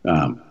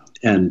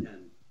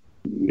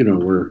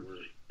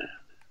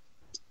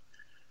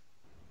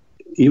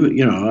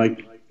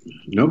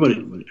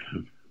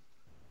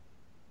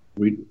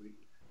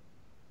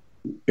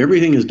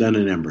 Everything is done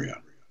in embryo.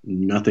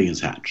 Nothing is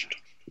hatched.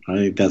 I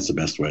think that's the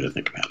best way to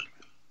think about it.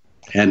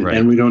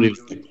 And we don't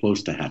even get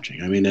close to hatching.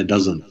 It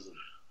doesn't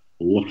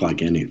look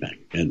like anything.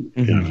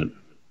 It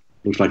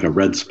looks like a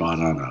red spot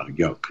on a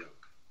yolk.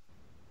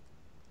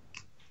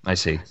 I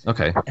see.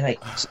 Okay. And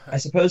I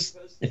suppose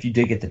if you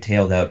did get the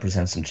tail, that would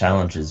present some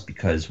challenges,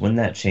 because wouldn't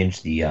that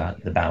change the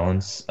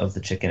balance of the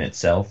chicken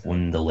itself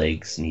when the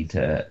legs need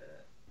to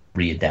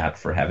readapt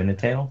for having a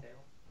tail?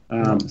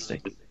 Some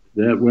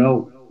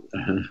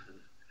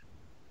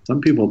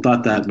people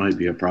thought that might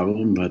be a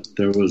problem, but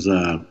there was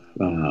a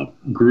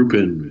group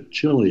in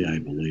Chile, I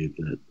believe,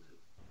 that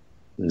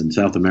in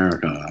South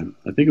America,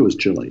 I think it was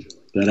Chile,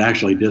 that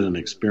actually did an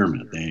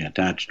experiment. They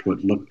attached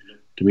what looked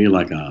to me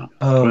like a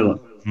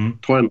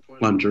toilet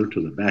plunger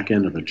to the back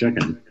end of a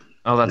chicken.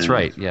 Oh, that's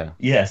right. Yeah.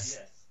 Yes.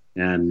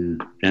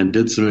 And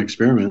did some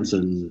experiments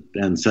and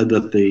said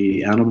that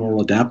the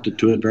animal adapted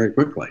to it very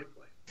quickly.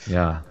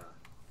 Yeah.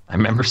 I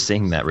remember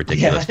seeing that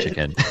ridiculous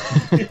chicken.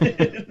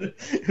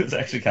 It was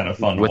actually kind of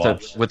fun to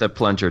watch. With a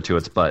plunger to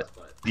its butt.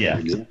 Yeah.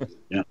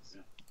 Yeah.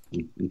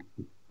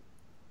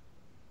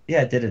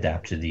 Yeah, it did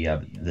adapt to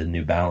the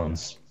new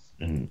balance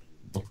and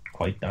looked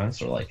quite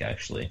dinosaur-like,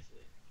 actually,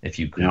 if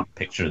you could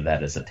picture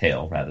that as a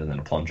tail rather than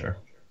a plunger.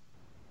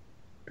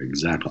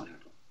 Exactly.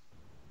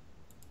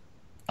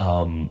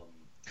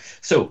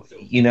 So,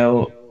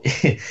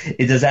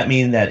 does that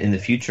mean that in the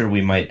future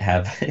we might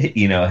have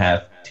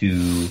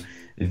to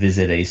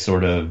visit a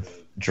sort of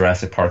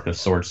Jurassic Park of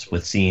sorts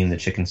with seeing the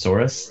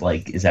Chickensaurus?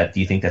 Do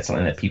you think that's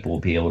something that people will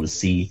be able to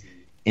see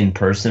in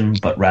person,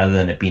 but rather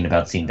than it being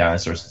about seeing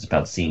dinosaurs, it's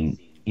about seeing,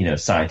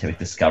 scientific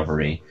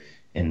discovery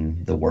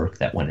and the work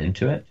that went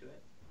into it?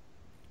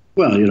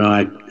 Well,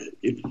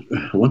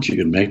 once you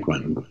can make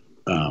one,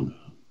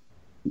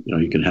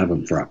 you can have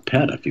them for a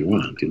pet if you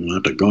want. You don't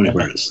have to go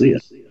anywhere to see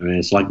it.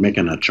 It's like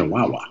making a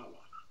Chihuahua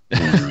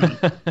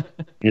or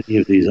any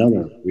of these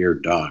other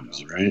weird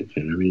dogs, right?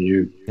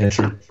 And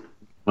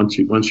once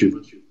you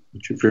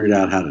figured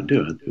out how to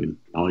do it, you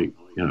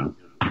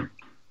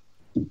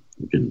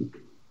can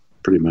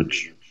pretty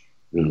much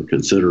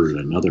consider it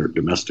another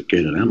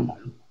domesticated animal.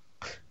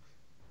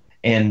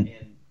 And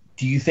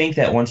do you think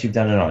that once you've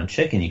done it on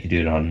chicken, you could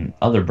do it on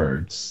other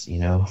birds?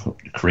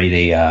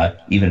 Create a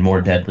even more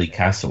deadly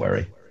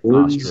cassowary?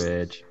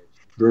 Ostrich.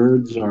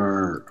 Birds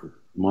are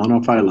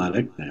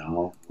monophyletic.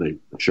 They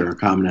share a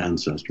common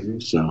ancestor.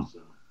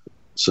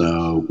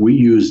 So we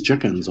use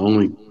chickens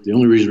only. The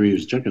only reason we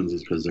use chickens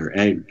is because their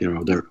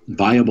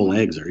viable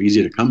eggs are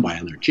easy to come by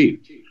and they're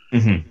cheap.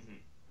 Mm-hmm.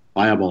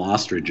 Viable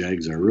ostrich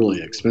eggs are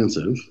really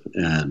expensive,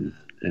 and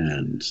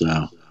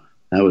so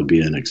that would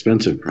be an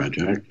expensive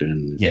project.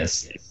 And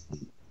yes,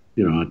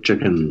 a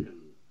chicken's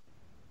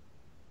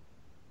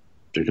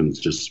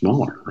just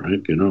smaller,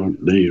 right?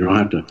 Then you don't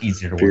have to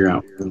figure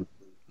out.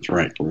 That's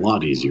right, a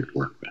lot easier to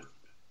work with.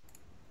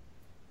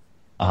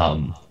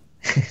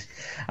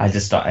 I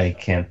just thought I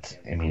can't.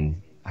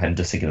 I'm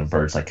just thinking of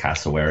birds like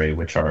cassowary,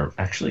 which are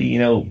actually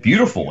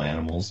beautiful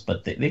animals,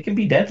 but they can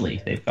be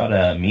deadly. They've got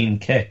a mean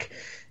kick.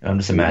 And I'm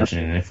just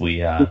imagining if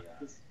we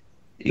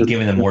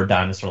giving them more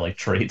dinosaur-like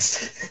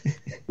traits,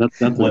 what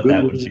that would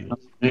do.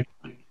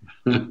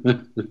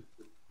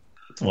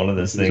 It's one of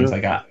those things.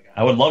 I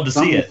would love to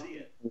see it.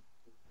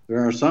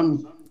 There are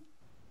some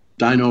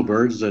dino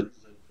birds that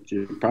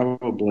you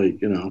probably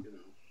want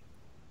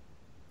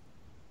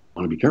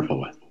to be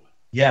careful with.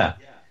 Yeah.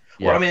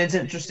 Yeah. Well, I mean, it's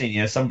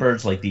interesting. Some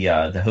birds like the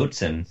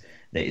Hoatzin,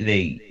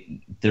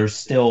 they're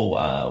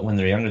still when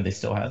they're younger, they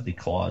still have the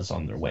claws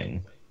on their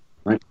wing.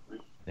 Right.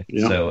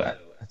 Yeah. So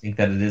I think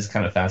that it is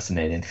kind of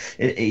fascinating.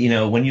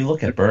 When you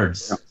look at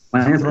birds,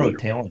 if you throw a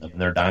tail on them,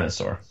 they're a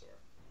dinosaur.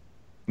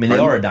 I mean, they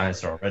are a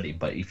dinosaur already,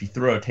 but if you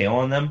throw a tail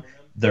on them,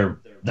 they're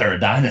a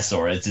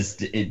dinosaur. It's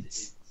just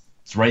it's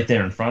right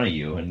there in front of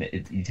you,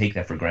 and you take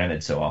that for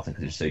granted so often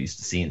because you're so used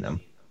to seeing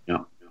them.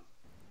 Yeah,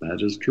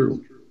 that is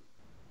true.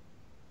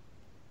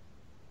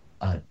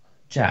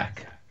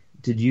 Jack,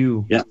 did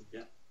you? Yeah.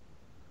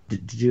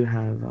 Did you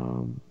have?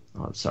 Oh,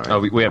 sorry. Oh,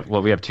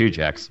 we have two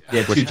Jacks.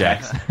 Yeah, Which two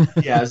Jacks?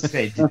 Yeah, I was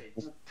saying.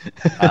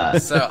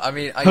 So I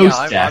mean,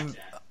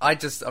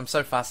 I'm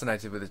so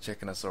fascinated with the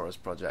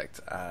Chickenosaurus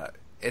project.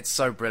 It's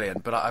so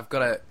brilliant, but I've got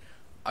to.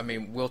 I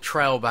mean, we'll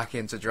trail back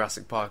into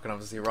Jurassic Park, and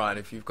obviously, Ryan,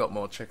 if you've got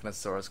more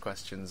Chickenosaurus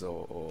questions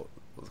or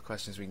the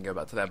questions, we can go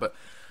back to there. But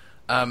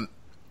I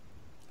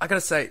got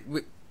to say,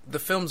 the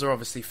films are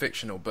obviously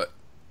fictional, but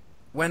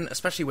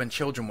especially when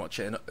children watch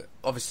it, and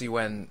obviously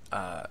when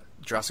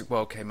Jurassic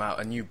World came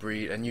out, a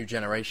new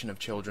generation of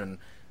children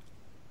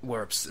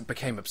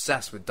became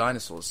obsessed with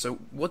dinosaurs. So,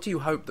 what do you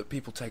hope that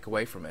people take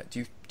away from it?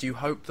 Do you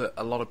hope that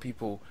a lot of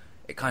people,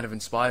 it kind of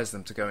inspires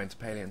them to go into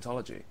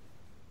paleontology?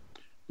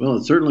 Well,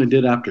 it certainly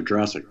did after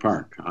Jurassic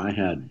Park. I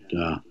had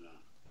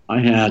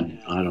I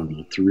don't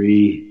know,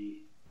 three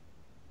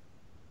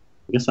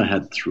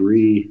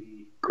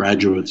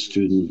graduate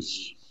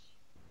students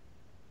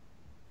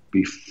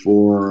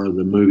before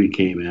the movie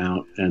came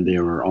out, and they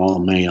were all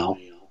male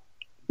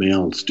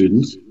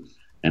students.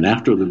 And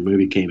after the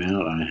movie came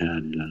out, I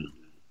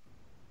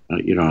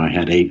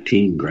had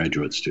 18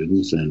 graduate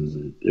students,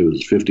 and it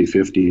was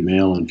 50-50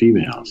 male and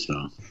female.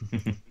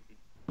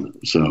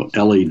 So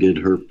Ellie did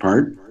her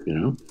part.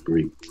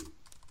 We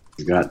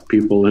got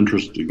people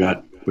interested, we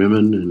got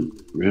women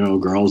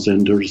and girls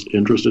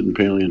interested in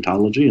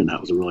paleontology, and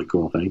that was a really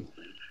cool thing.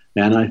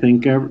 And I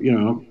think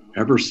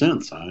ever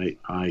since I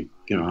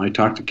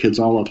talk to kids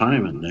all the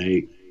time, and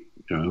they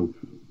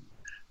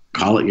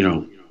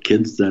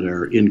kids that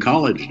are in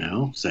college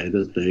now say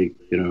that they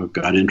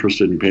got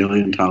interested in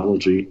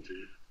paleontology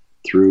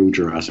through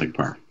Jurassic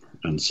Park.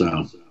 And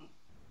so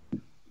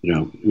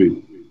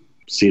we've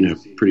seen a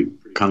pretty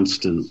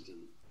constant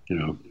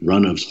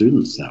run of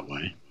students that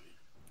way.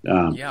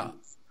 That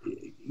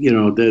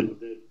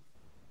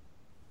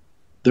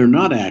they're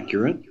not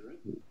accurate.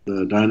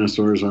 The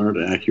dinosaurs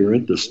aren't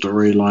accurate. The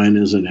storyline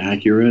isn't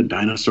accurate.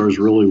 Dinosaurs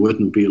really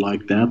wouldn't be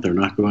like that. They're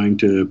not going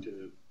to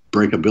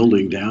break a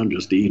building down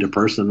just to eat a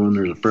person when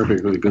there's a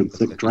perfectly good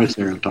thick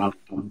triceratops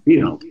on the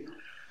field.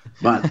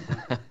 But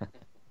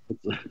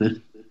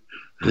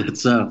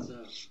it's a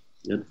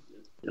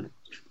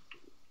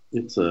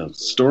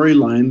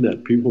storyline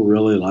that people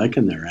really like,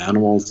 and they're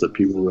animals that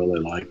people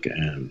really like,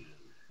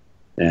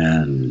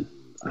 and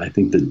I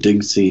think the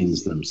dig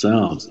scenes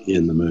themselves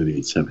in the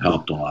movies have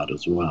helped a lot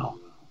as well.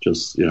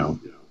 Just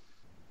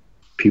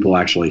people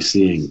actually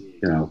seeing,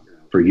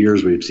 for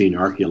years we've seen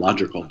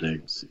archaeological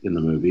digs in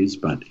the movies,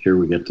 but here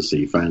we get to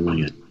see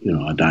finally a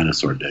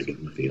dinosaur dig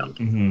in the field.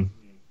 Mm-hmm.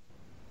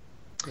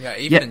 Yeah,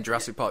 even in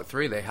Jurassic Park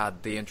 3, they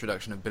had the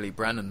introduction of Billy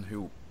Brennan,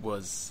 who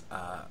was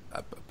a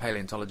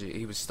paleontology.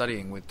 He was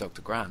studying with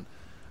Dr. Grant,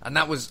 and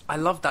I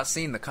loved that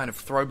scene, the kind of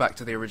throwback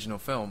to the original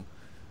film,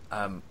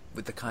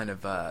 with the kind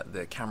of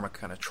the camera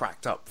kind of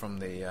tracked up from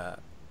the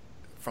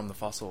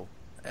fossil.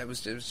 It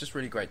was just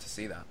really great to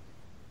see that.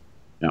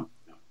 Yeah,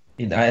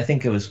 I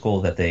think it was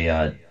cool that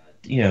they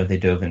they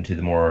dove into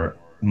the more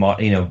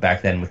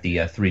back then with the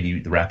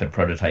 3D, the rapid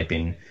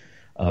prototyping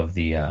of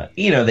the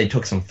they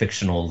took some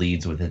fictional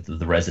leads with it,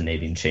 the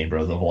resonating chamber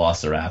of the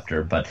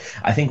Velociraptor, but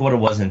I think what it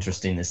was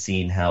interesting is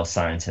seeing how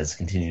science has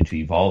continued to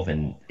evolve,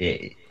 and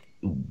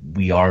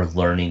we are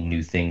learning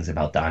new things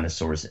about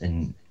dinosaurs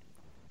and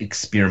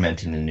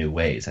experimenting in new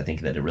ways. I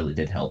think that it really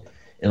did help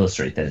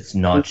illustrate that it's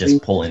not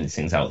just pulling these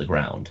things out of the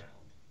ground.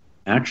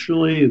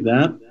 Actually,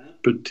 that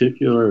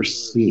particular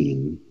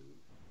scene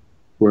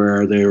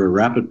where they were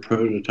rapid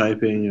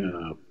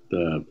prototyping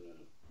the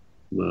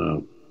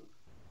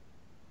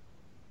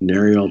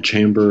narial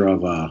chamber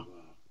of a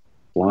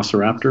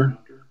velociraptor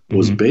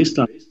was based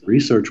on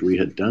research we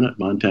had done at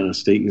Montana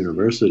State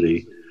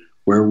University,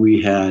 where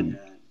we had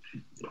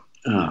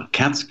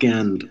CAT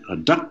scanned a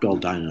duckbill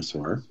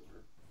dinosaur,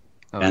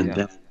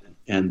 and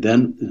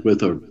then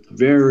with a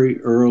very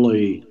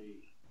early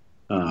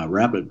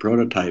rapid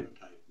prototype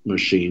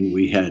machine,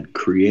 we had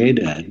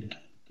created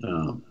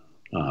a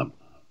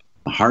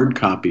hard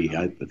copy.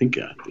 I think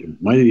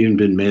it might have even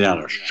been made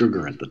out of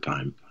sugar at the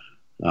time.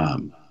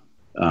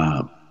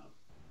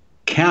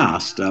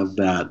 Cast of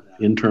that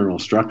internal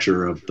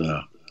structure of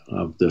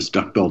this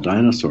duckbill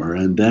dinosaur,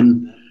 and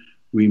then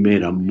we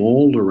made a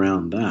mold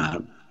around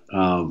that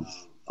of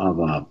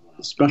a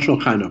special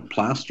kind of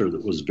plaster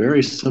that was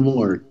very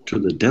similar to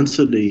the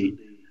density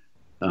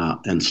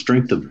and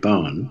strength of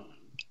bone,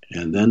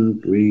 and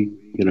then we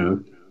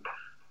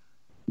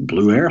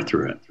blew air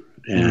through it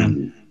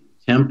and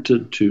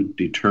attempted to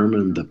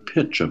determine the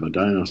pitch of a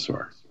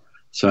dinosaur.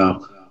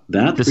 So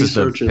That This is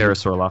the research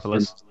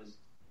Parasaurolophus?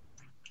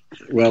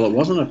 Well, it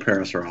wasn't a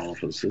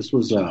Parasaurolophus. This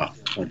was a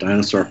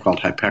dinosaur called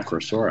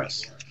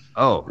Hypacrosaurus.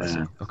 Oh, I see.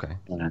 Okay.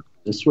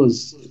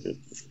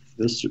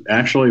 This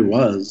actually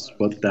was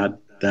what that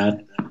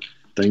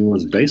thing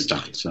was based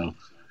on. So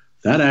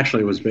that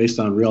actually was based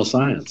on real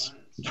science.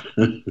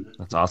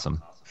 That's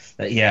awesome.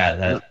 And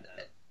I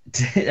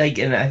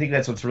think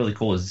that's what's really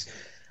cool is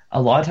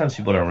a lot of times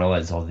people don't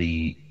realize all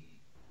the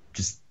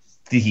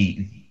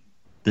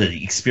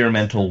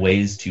experimental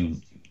ways to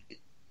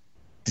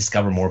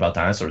discover more about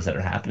dinosaurs that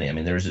are happening. I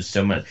mean, there's just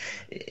so much.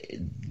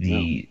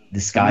 The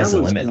sky's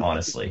the limit,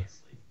 honestly.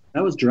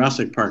 That was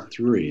Jurassic Park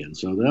 3, and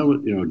so that was,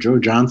 Joe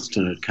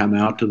Johnston had come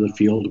out to the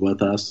field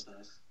with us.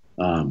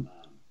 So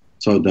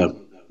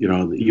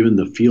even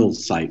the field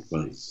site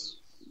was,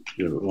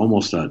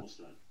 almost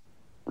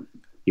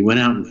he went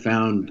out and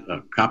found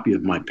a copy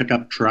of my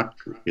pickup truck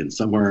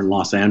somewhere in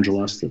Los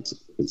Angeles.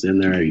 It's in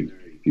there. If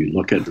you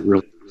look at it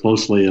real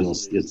closely,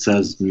 it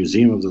says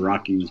Museum of the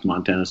Rockies,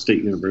 Montana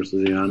State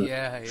University on it.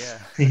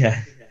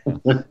 Yeah.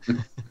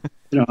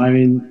 I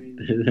mean,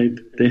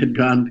 he had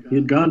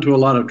gone to a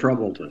lot of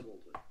trouble to,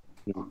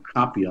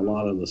 copy a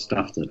lot of the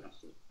stuff that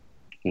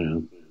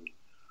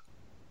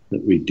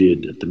we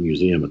did at the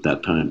museum at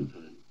that time.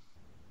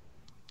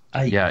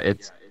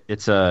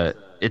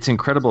 It's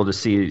incredible to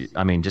see.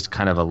 I mean, just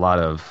kind of a lot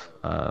of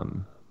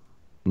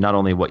not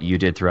only what you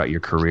did throughout your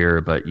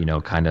career, but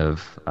kind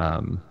of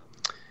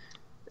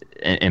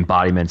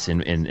embodiments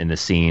in the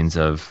scenes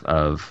of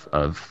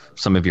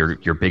some of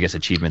your biggest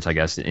achievements, I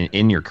guess,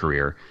 in your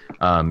career.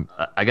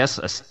 I guess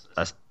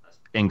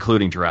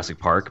including Jurassic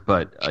Park,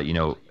 but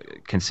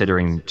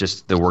considering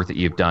just the work that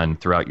you've done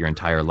throughout your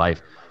entire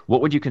life, what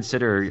would you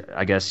consider,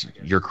 I guess,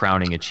 your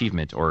crowning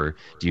achievement, or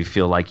do you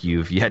feel like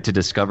you've yet to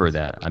discover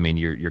that? I mean,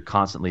 you're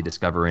constantly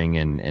discovering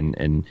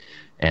and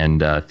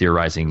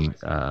theorizing,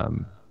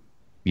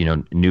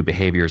 new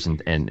behaviors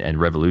and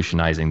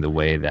revolutionizing the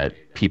way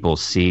that people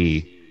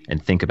see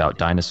and think about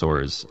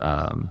dinosaurs.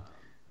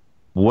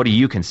 What do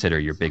you consider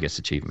your biggest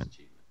achievement?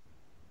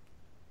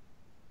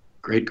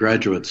 Great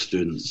graduate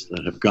students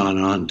that have gone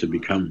on to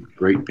become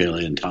great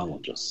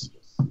paleontologists.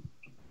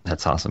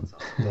 That's awesome.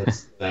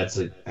 That's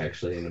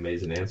actually an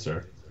amazing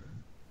answer.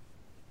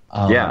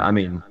 I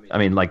mean,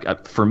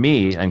 for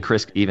me, and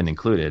Chris even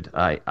included,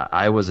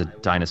 I was a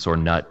dinosaur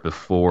nut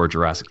before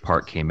Jurassic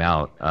Park came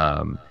out.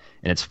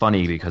 And it's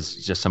funny because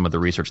just some of the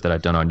research that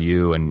I've done on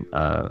you, and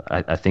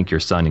I think your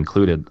son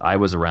included, I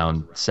was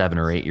around 7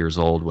 or 8 years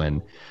old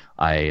when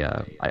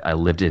I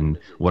lived in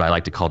what I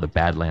like to call the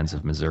Badlands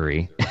of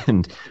Missouri,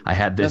 and I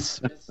had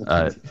this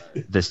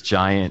this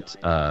giant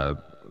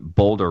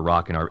boulder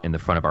rock in the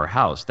front of our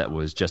house that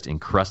was just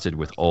encrusted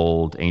with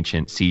old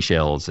ancient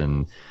seashells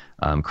and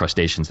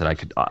crustaceans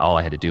that all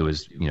I had to do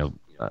was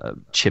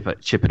chip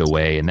it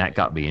away, and that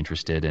got me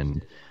interested.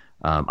 And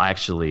I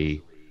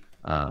actually,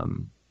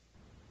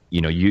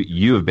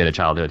 you have been a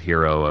childhood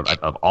hero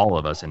of all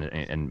of us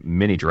and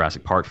many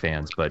Jurassic Park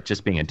fans, but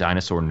just being a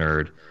dinosaur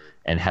nerd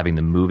and having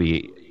the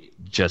movie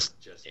just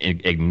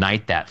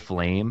ignite that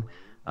flame,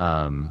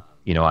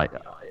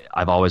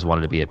 I've always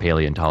wanted to be a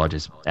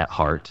paleontologist at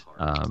heart,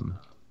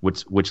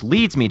 which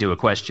leads me to a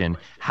question: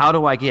 how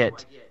do I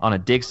get on a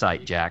dig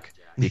site, Jack?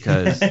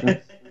 Because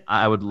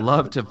I would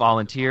love to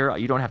volunteer.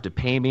 You don't have to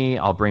pay me.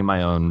 I'll bring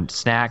my own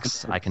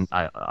snacks.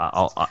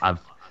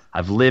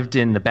 I've lived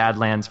in the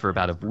Badlands for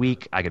about a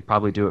week. I could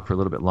probably do it for a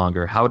little bit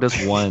longer. How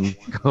does one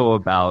go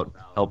about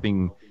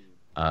helping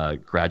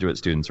graduate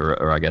students,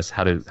 or I guess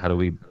how do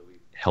we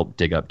help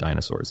dig up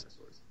dinosaurs?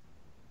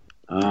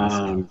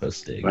 Well,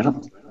 it's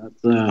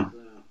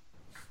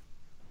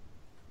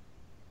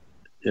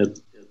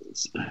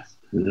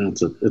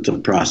a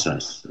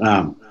process.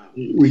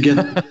 We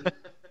get.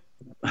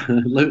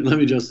 let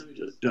me just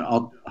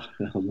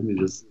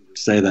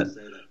say that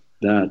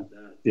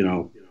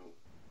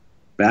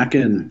back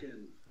in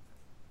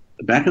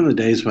the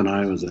days when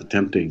I was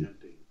attempting,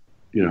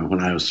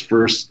 when I was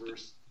first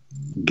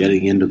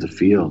getting into the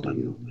field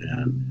and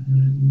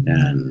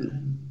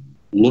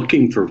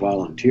looking for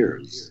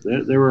volunteers,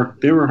 they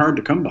were hard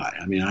to come by.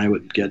 I mean, I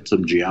would get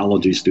some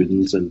geology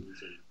students and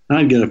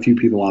I'd get a few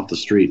people off the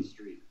street.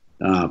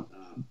 By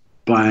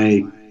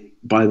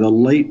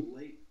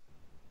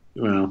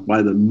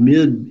the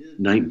mid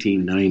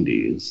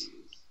 1990s,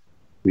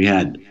 we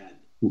had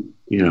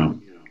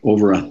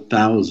over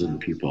 1,000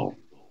 people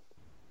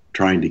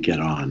trying to get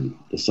on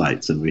the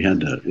sites, and we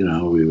had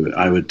to,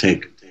 I would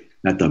take,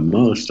 at the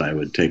most,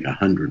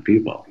 100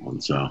 people,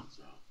 and so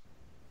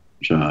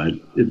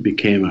it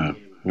became a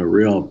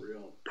real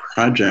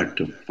project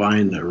to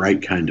find the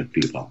right kind of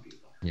people.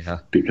 Yeah,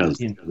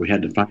 because we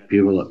had to find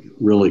people that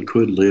really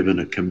could live in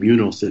a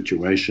communal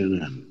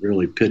situation and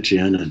really pitch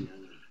in and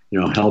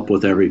help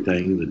with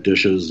everything, the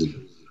dishes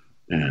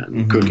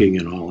and cooking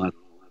and all that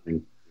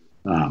thing.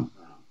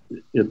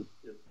 It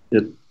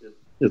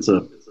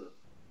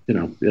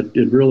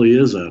really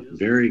is a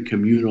very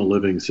communal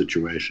living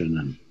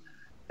situation,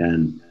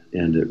 and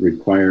it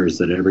requires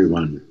that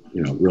everyone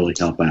really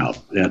help out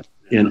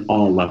in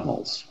all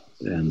levels.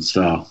 And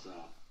so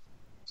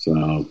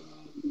So,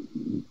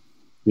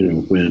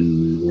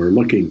 when we're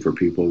looking for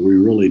people, we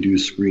really do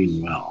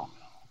screen well.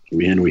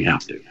 We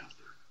have to.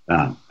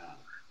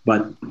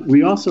 But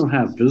we also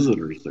have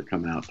visitors that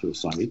come out to the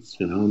sites,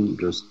 and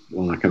just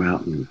want to come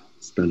out and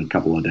spend a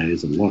couple of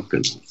days and look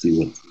and see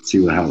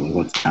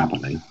what's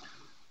happening.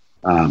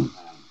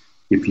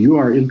 If you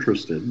are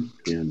interested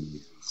in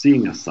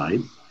seeing a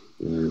site,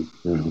 the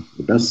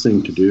best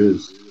thing to do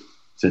is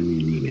send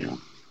me an email.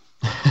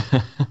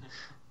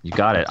 You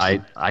got it.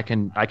 I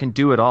can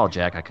do it all,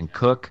 Jack. I can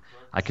cook.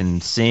 I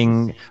can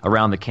sing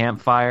around the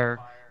campfire.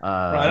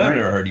 I've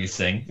never heard you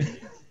sing.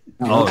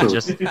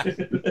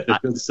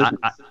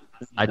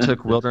 I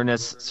took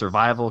wilderness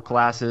survival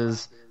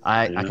classes.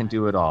 I can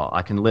do it all.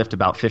 I can lift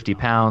about 50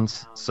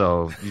 pounds.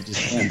 So you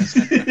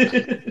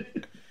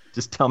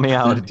just tell me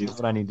how to do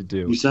what I need to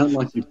do. You sound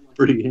like you're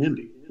pretty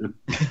handy.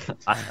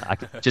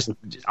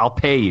 I'll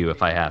pay you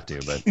if I have to.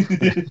 But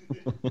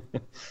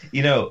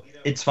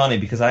it's funny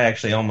because I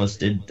actually almost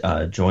did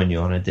join you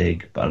on a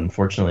dig, but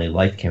unfortunately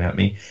life came at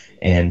me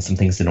and some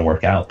things didn't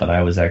work out. But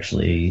I was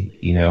actually,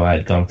 I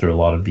had gone through a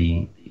lot of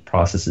the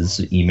processes,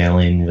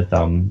 emailing with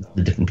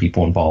the different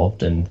people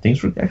involved, and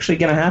things were actually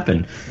going to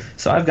happen.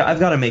 So I've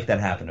got to make that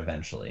happen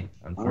eventually.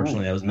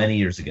 Unfortunately, that was many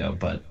years ago,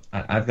 but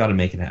I've got to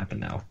make it happen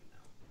now.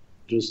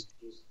 It's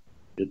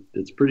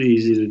pretty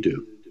easy to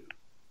do.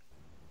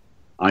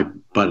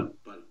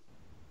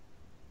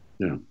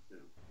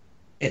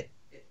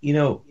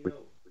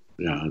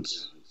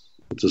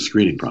 It's a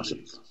screening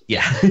process.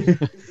 Yeah.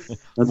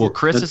 Well,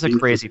 Chris is a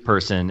crazy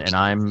person, and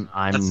I'm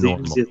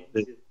normal.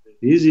 The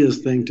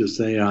easiest thing to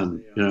say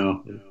on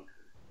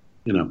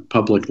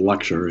public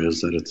lecture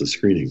is that it's a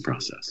screening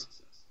process.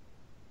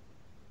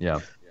 Yeah.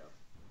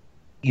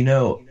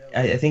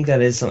 I think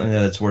that is something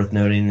that's worth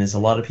noting. Is a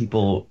lot of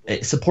people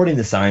supporting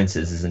the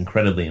sciences is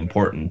incredibly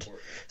important.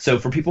 So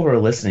for people who are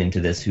listening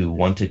to this who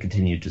want to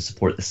continue to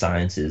support the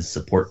sciences,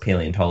 support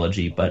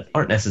paleontology, but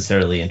aren't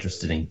necessarily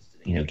interested in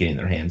getting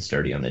their hands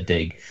dirty on a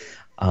dig,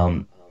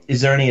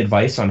 is there any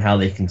advice on how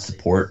they can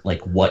support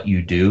what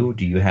you do?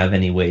 Do you have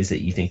any ways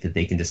that you think that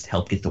they can just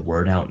help get the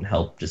word out and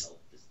help just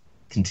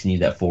continue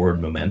that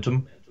forward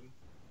momentum?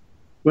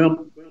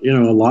 Well, a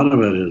lot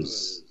of it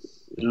is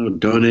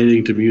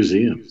donating to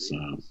museums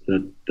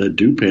that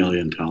do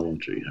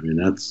paleontology. I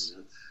mean,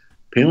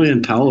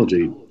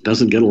 paleontology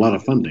doesn't get a lot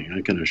of funding,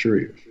 I can assure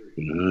you.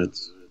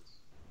 It's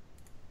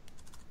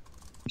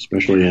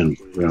especially in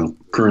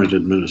current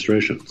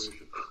administrations.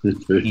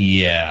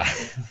 Yeah.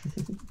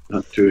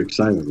 Not too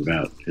excited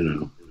about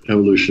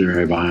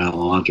evolutionary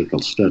biological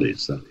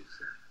studies.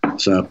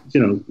 So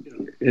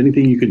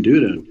anything you can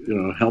do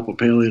to help a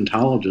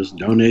paleontologist,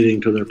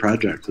 donating to their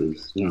projects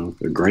is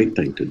a great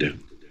thing to do.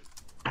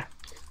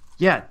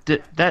 Yeah,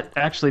 that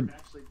actually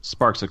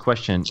sparks a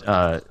question.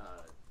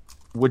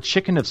 Would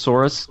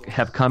Chickenosaurus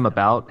have come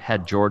about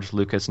had George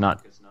Lucas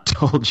not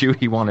told you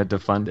he wanted to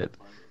fund it?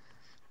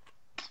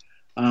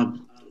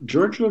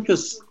 George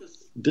Lucas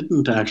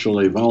didn't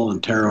actually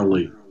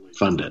voluntarily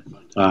fund it.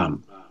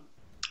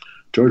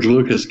 George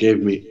Lucas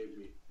gave me,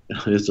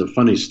 it's a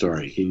funny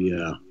story.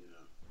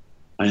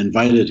 I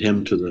invited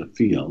him to the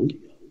field.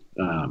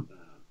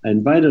 I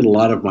invited a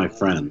lot of my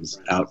friends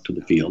out to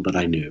the field that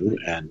I knew.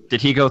 And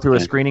did he go through a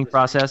screening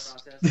process?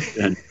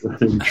 And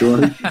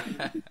George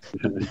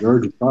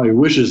probably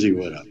wishes he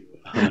would have.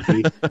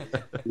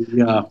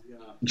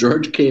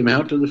 George came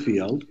out to the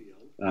field,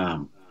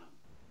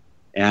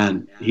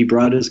 and he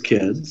brought his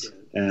kids,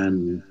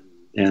 and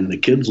the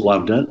kids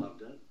loved it,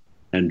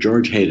 and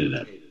George hated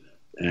it,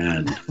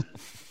 and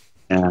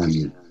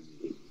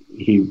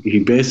he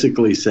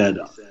basically said,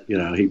 at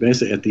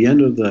the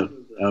end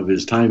of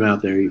his time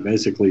out there, he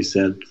basically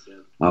said,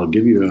 "I'll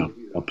give you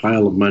a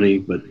pile of money,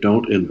 but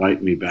don't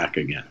invite me back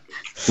again."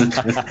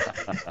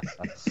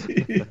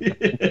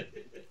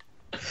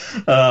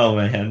 Oh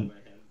man,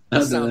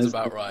 that sounds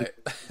about right.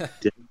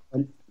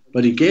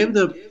 But he gave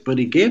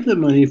the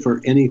money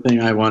for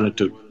anything I wanted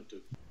to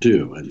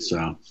do, and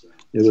so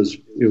it was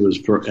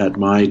at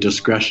my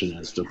discretion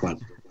as to what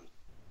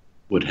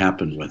would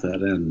happen with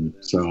it, and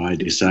so I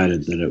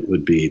decided that it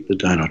would be the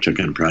Dino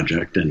Chicken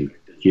Project, and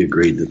he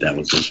agreed that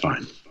was just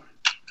fine.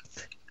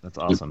 That's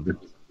awesome.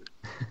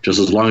 Just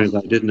as long as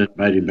I didn't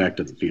invite him back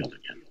to the field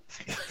again.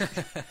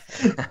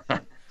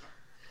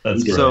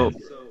 That's so.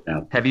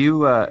 Yeah. Have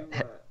you?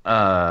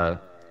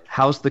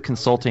 How's the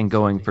consulting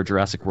going for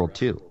Jurassic World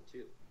 2?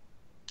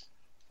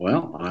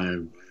 Well, I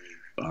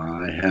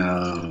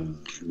have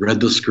read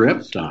the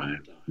script. I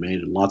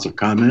made lots of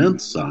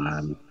comments.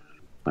 I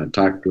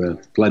talked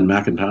with Glenn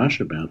McIntosh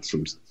about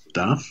some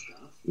stuff.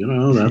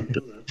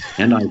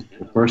 And I,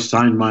 of course,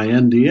 signed my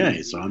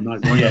NDA, so I'm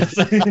not going to...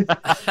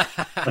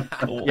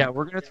 Yeah,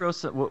 we're going to throw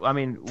some... I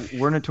mean,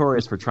 we're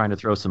notorious for trying to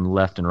throw some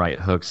left and right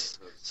hooks,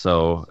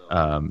 so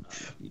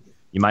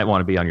you might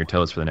want to be on your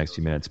toes for the next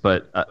few minutes.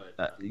 But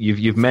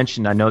you've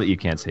mentioned... I know that you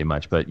can't say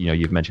much, but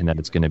you've mentioned that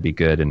it's going to be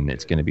good and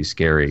it's going to be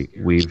scary.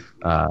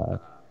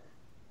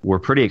 We're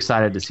pretty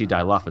excited to see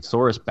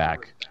Dilophosaurus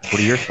back.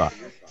 What are your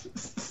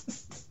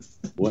thoughts?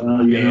 Well,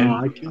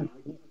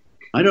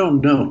 I I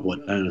don't know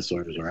what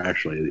dinosaurs are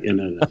actually in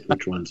it, and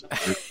which ones,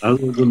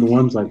 other than the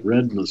ones I've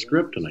read in the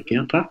script, and I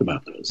can't talk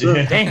about those.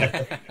 Dang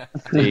it.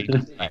 See,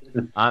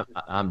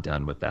 I'm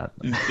done with that.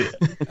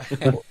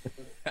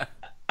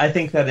 I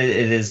think that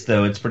it is,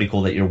 though. It's pretty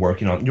cool that you're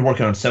working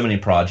on so many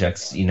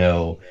projects.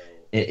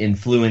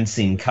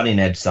 Influencing cutting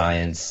edge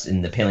science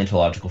in the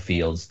paleontological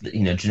fields.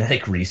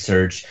 Genetic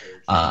research,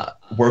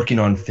 working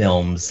on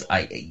films.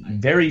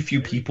 Very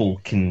few people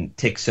can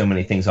tick so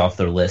many things off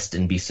their list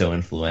and be so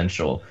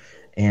influential,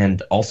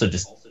 and also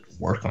just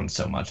work on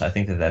so much. I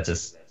think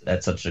that's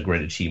such a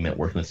great achievement.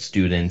 Working with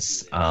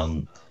students.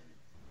 And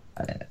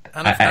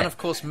of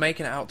course,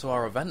 making it out to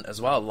our event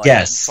as well.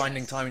 Yes.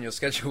 Finding time in your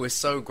schedule. We're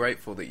so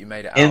grateful that you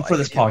made it out. And for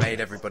this podcast. It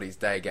made everybody's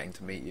day getting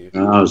to meet you.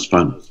 Oh, it was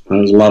fun. It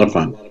was a lot of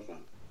fun.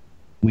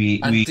 Do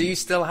you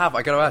still have,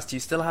 I got to ask, do you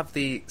still have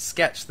the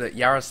sketch that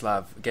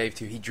Yaroslav gave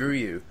to you? He drew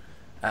you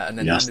and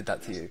then handed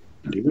that to you.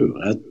 I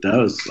do.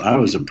 I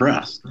was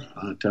impressed.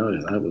 I tell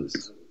you, that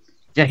was...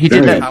 Yeah, he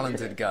did that.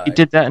 Talented guy. He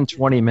did that in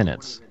 20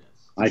 minutes.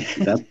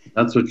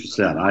 That's what you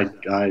said.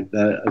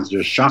 That is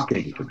just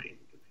shocking to me.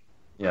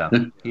 Yeah,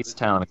 he's a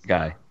talented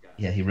guy.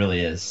 Yeah, he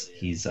really is.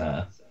 He's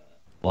a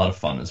lot of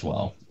fun as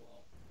well.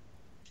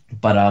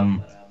 But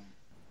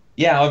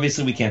yeah,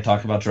 obviously we can't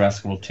talk about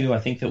Jurassic World 2. I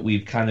think that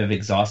we've kind of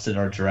exhausted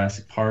our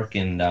Jurassic Park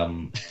and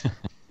all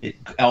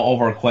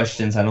of our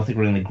questions. I don't think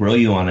we're going to grill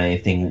you on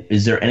anything.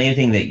 Is there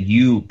anything that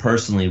you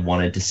personally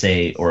wanted to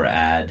say or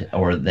add,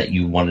 or that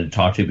you wanted to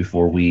talk to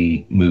before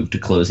we move to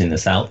closing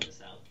this out?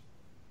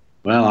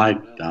 Well, I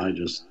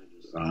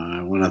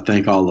want to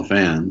thank all the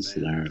fans.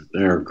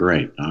 They're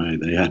great.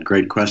 They had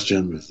great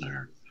questions.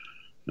 They're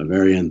a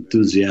very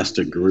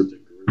enthusiastic group.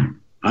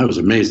 I was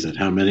amazed at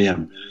how many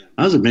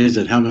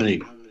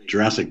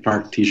Jurassic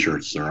Park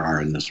T-shirts there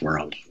are in this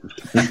world.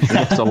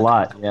 That's a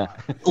lot. Yeah,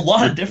 a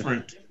lot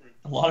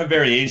of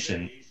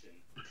variation.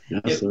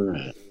 Yes, there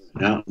is.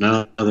 Yeah,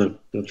 no, the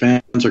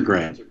fans are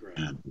great.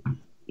 And,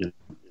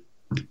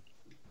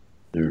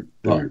 they're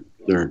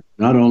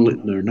not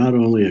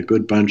only a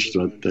good bunch,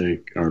 but they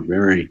are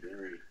very.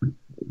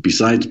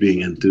 Besides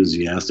being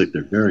enthusiastic,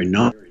 they're very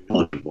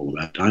knowledgeable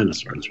about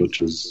dinosaurs,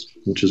 which is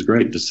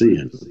great to see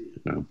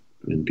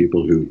in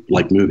people who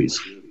like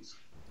movies.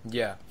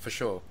 Yeah, for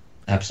sure.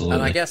 Absolutely.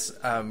 And I guess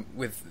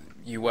with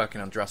you working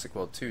on Jurassic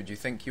World 2, do you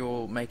think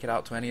you'll make it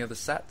out to any other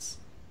sets?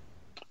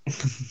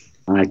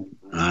 I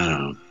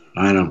don't.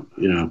 I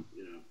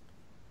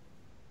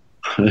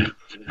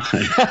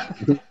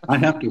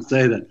have to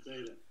say that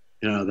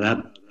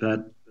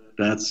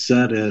that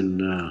set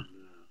in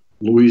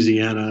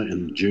Louisiana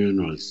in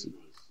June was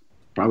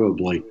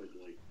probably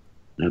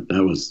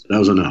that was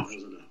enough.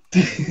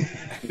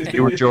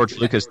 You were George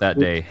Lucas that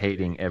day,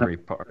 hating every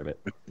part of it.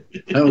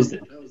 That was the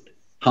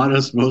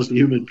hottest, most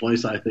humid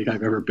place I think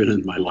I've ever been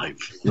in my life.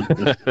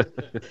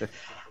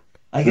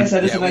 I guess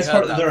that is a nice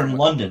part that they're in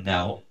London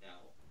now.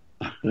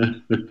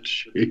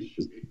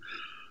 Jeez.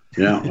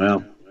 Yeah,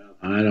 well,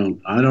 I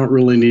don't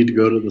really need to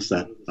go to the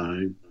set.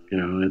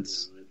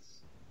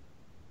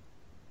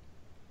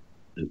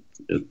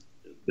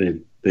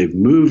 They've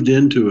moved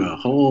into a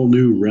whole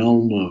new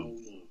realm of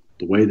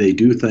the way they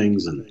do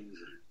things,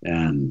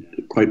 and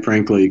quite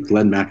frankly,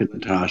 Glenn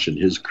McIntosh and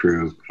his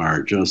crew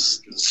are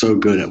just so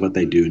good at what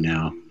they do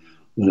now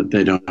that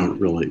they don't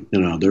really,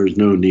 there's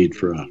no need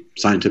for a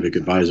scientific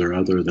advisor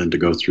other than to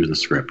go through the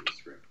script.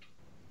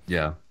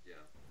 Yeah,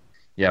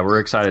 we're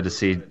excited to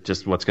see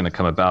just what's going to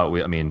come about.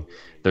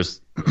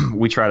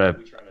 We try to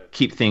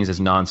keep things as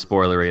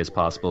non-spoilery as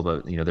possible,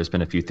 but there's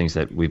been a few things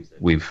that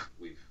we've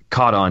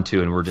caught on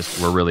to, and we're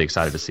really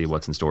excited to see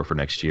what's in store for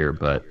next year.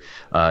 But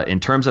in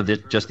terms of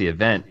just the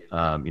event,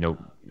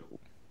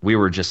 we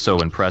were just so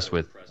impressed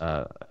with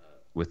the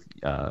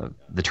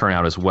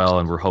turnout as well,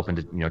 and we're hoping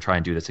to try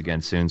and do this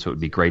again soon. So it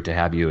would be great to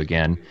have you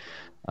again.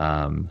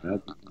 I'm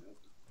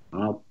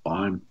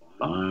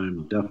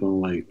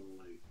definitely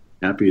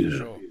happy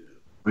to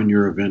run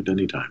your event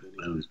anytime.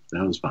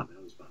 That was fun.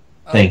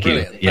 Thank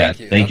you. Yeah,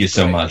 thank you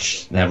so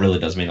much. That really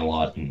does mean a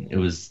lot, and it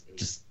was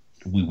just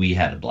we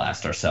had a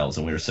blast ourselves,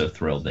 and we were so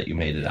thrilled that you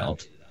made it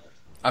out.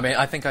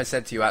 I think I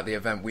said to you at the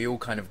event, we all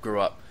kind of grew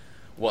up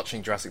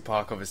watching Jurassic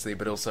Park, obviously,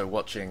 but also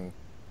watching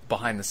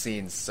behind the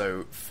scenes.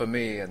 So for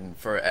me and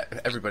for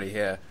everybody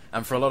here,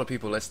 and for a lot of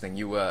people listening,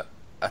 you were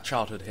a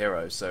childhood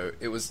hero. So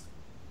it was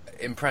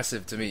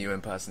impressive to meet you in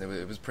person.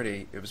 It was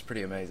pretty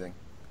amazing.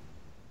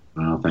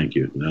 Oh, thank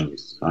you.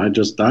 I'm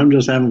just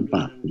having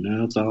fun.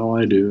 That's all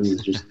I do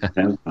is just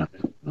have fun.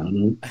 I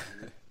know.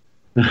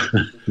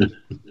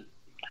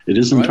 It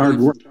isn't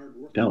hard work, I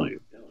tell you.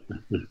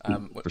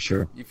 For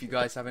sure. If you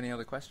guys have any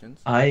other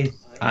questions, I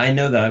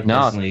know that I've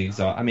personally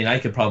I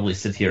could probably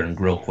sit here and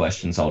grill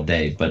questions all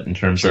day, but in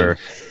terms of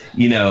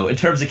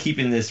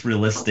keeping this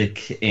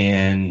realistic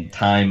and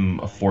time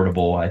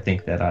affordable, I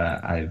think that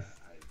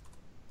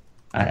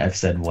I've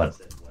said what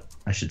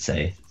I should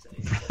say.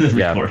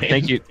 Yeah,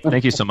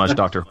 thank you so much,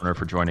 Dr. Horner,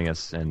 for joining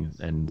us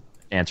and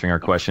answering our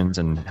questions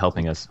and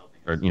helping us,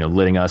 or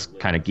letting us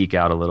kind of geek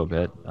out a little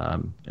bit,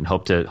 and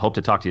hope to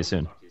talk to you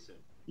soon.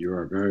 You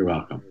are very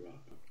welcome.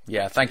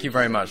 Yeah, thank you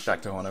very much,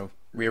 Dr. Horner.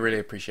 We really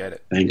appreciate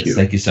it. Thank you.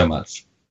 Thank you so much.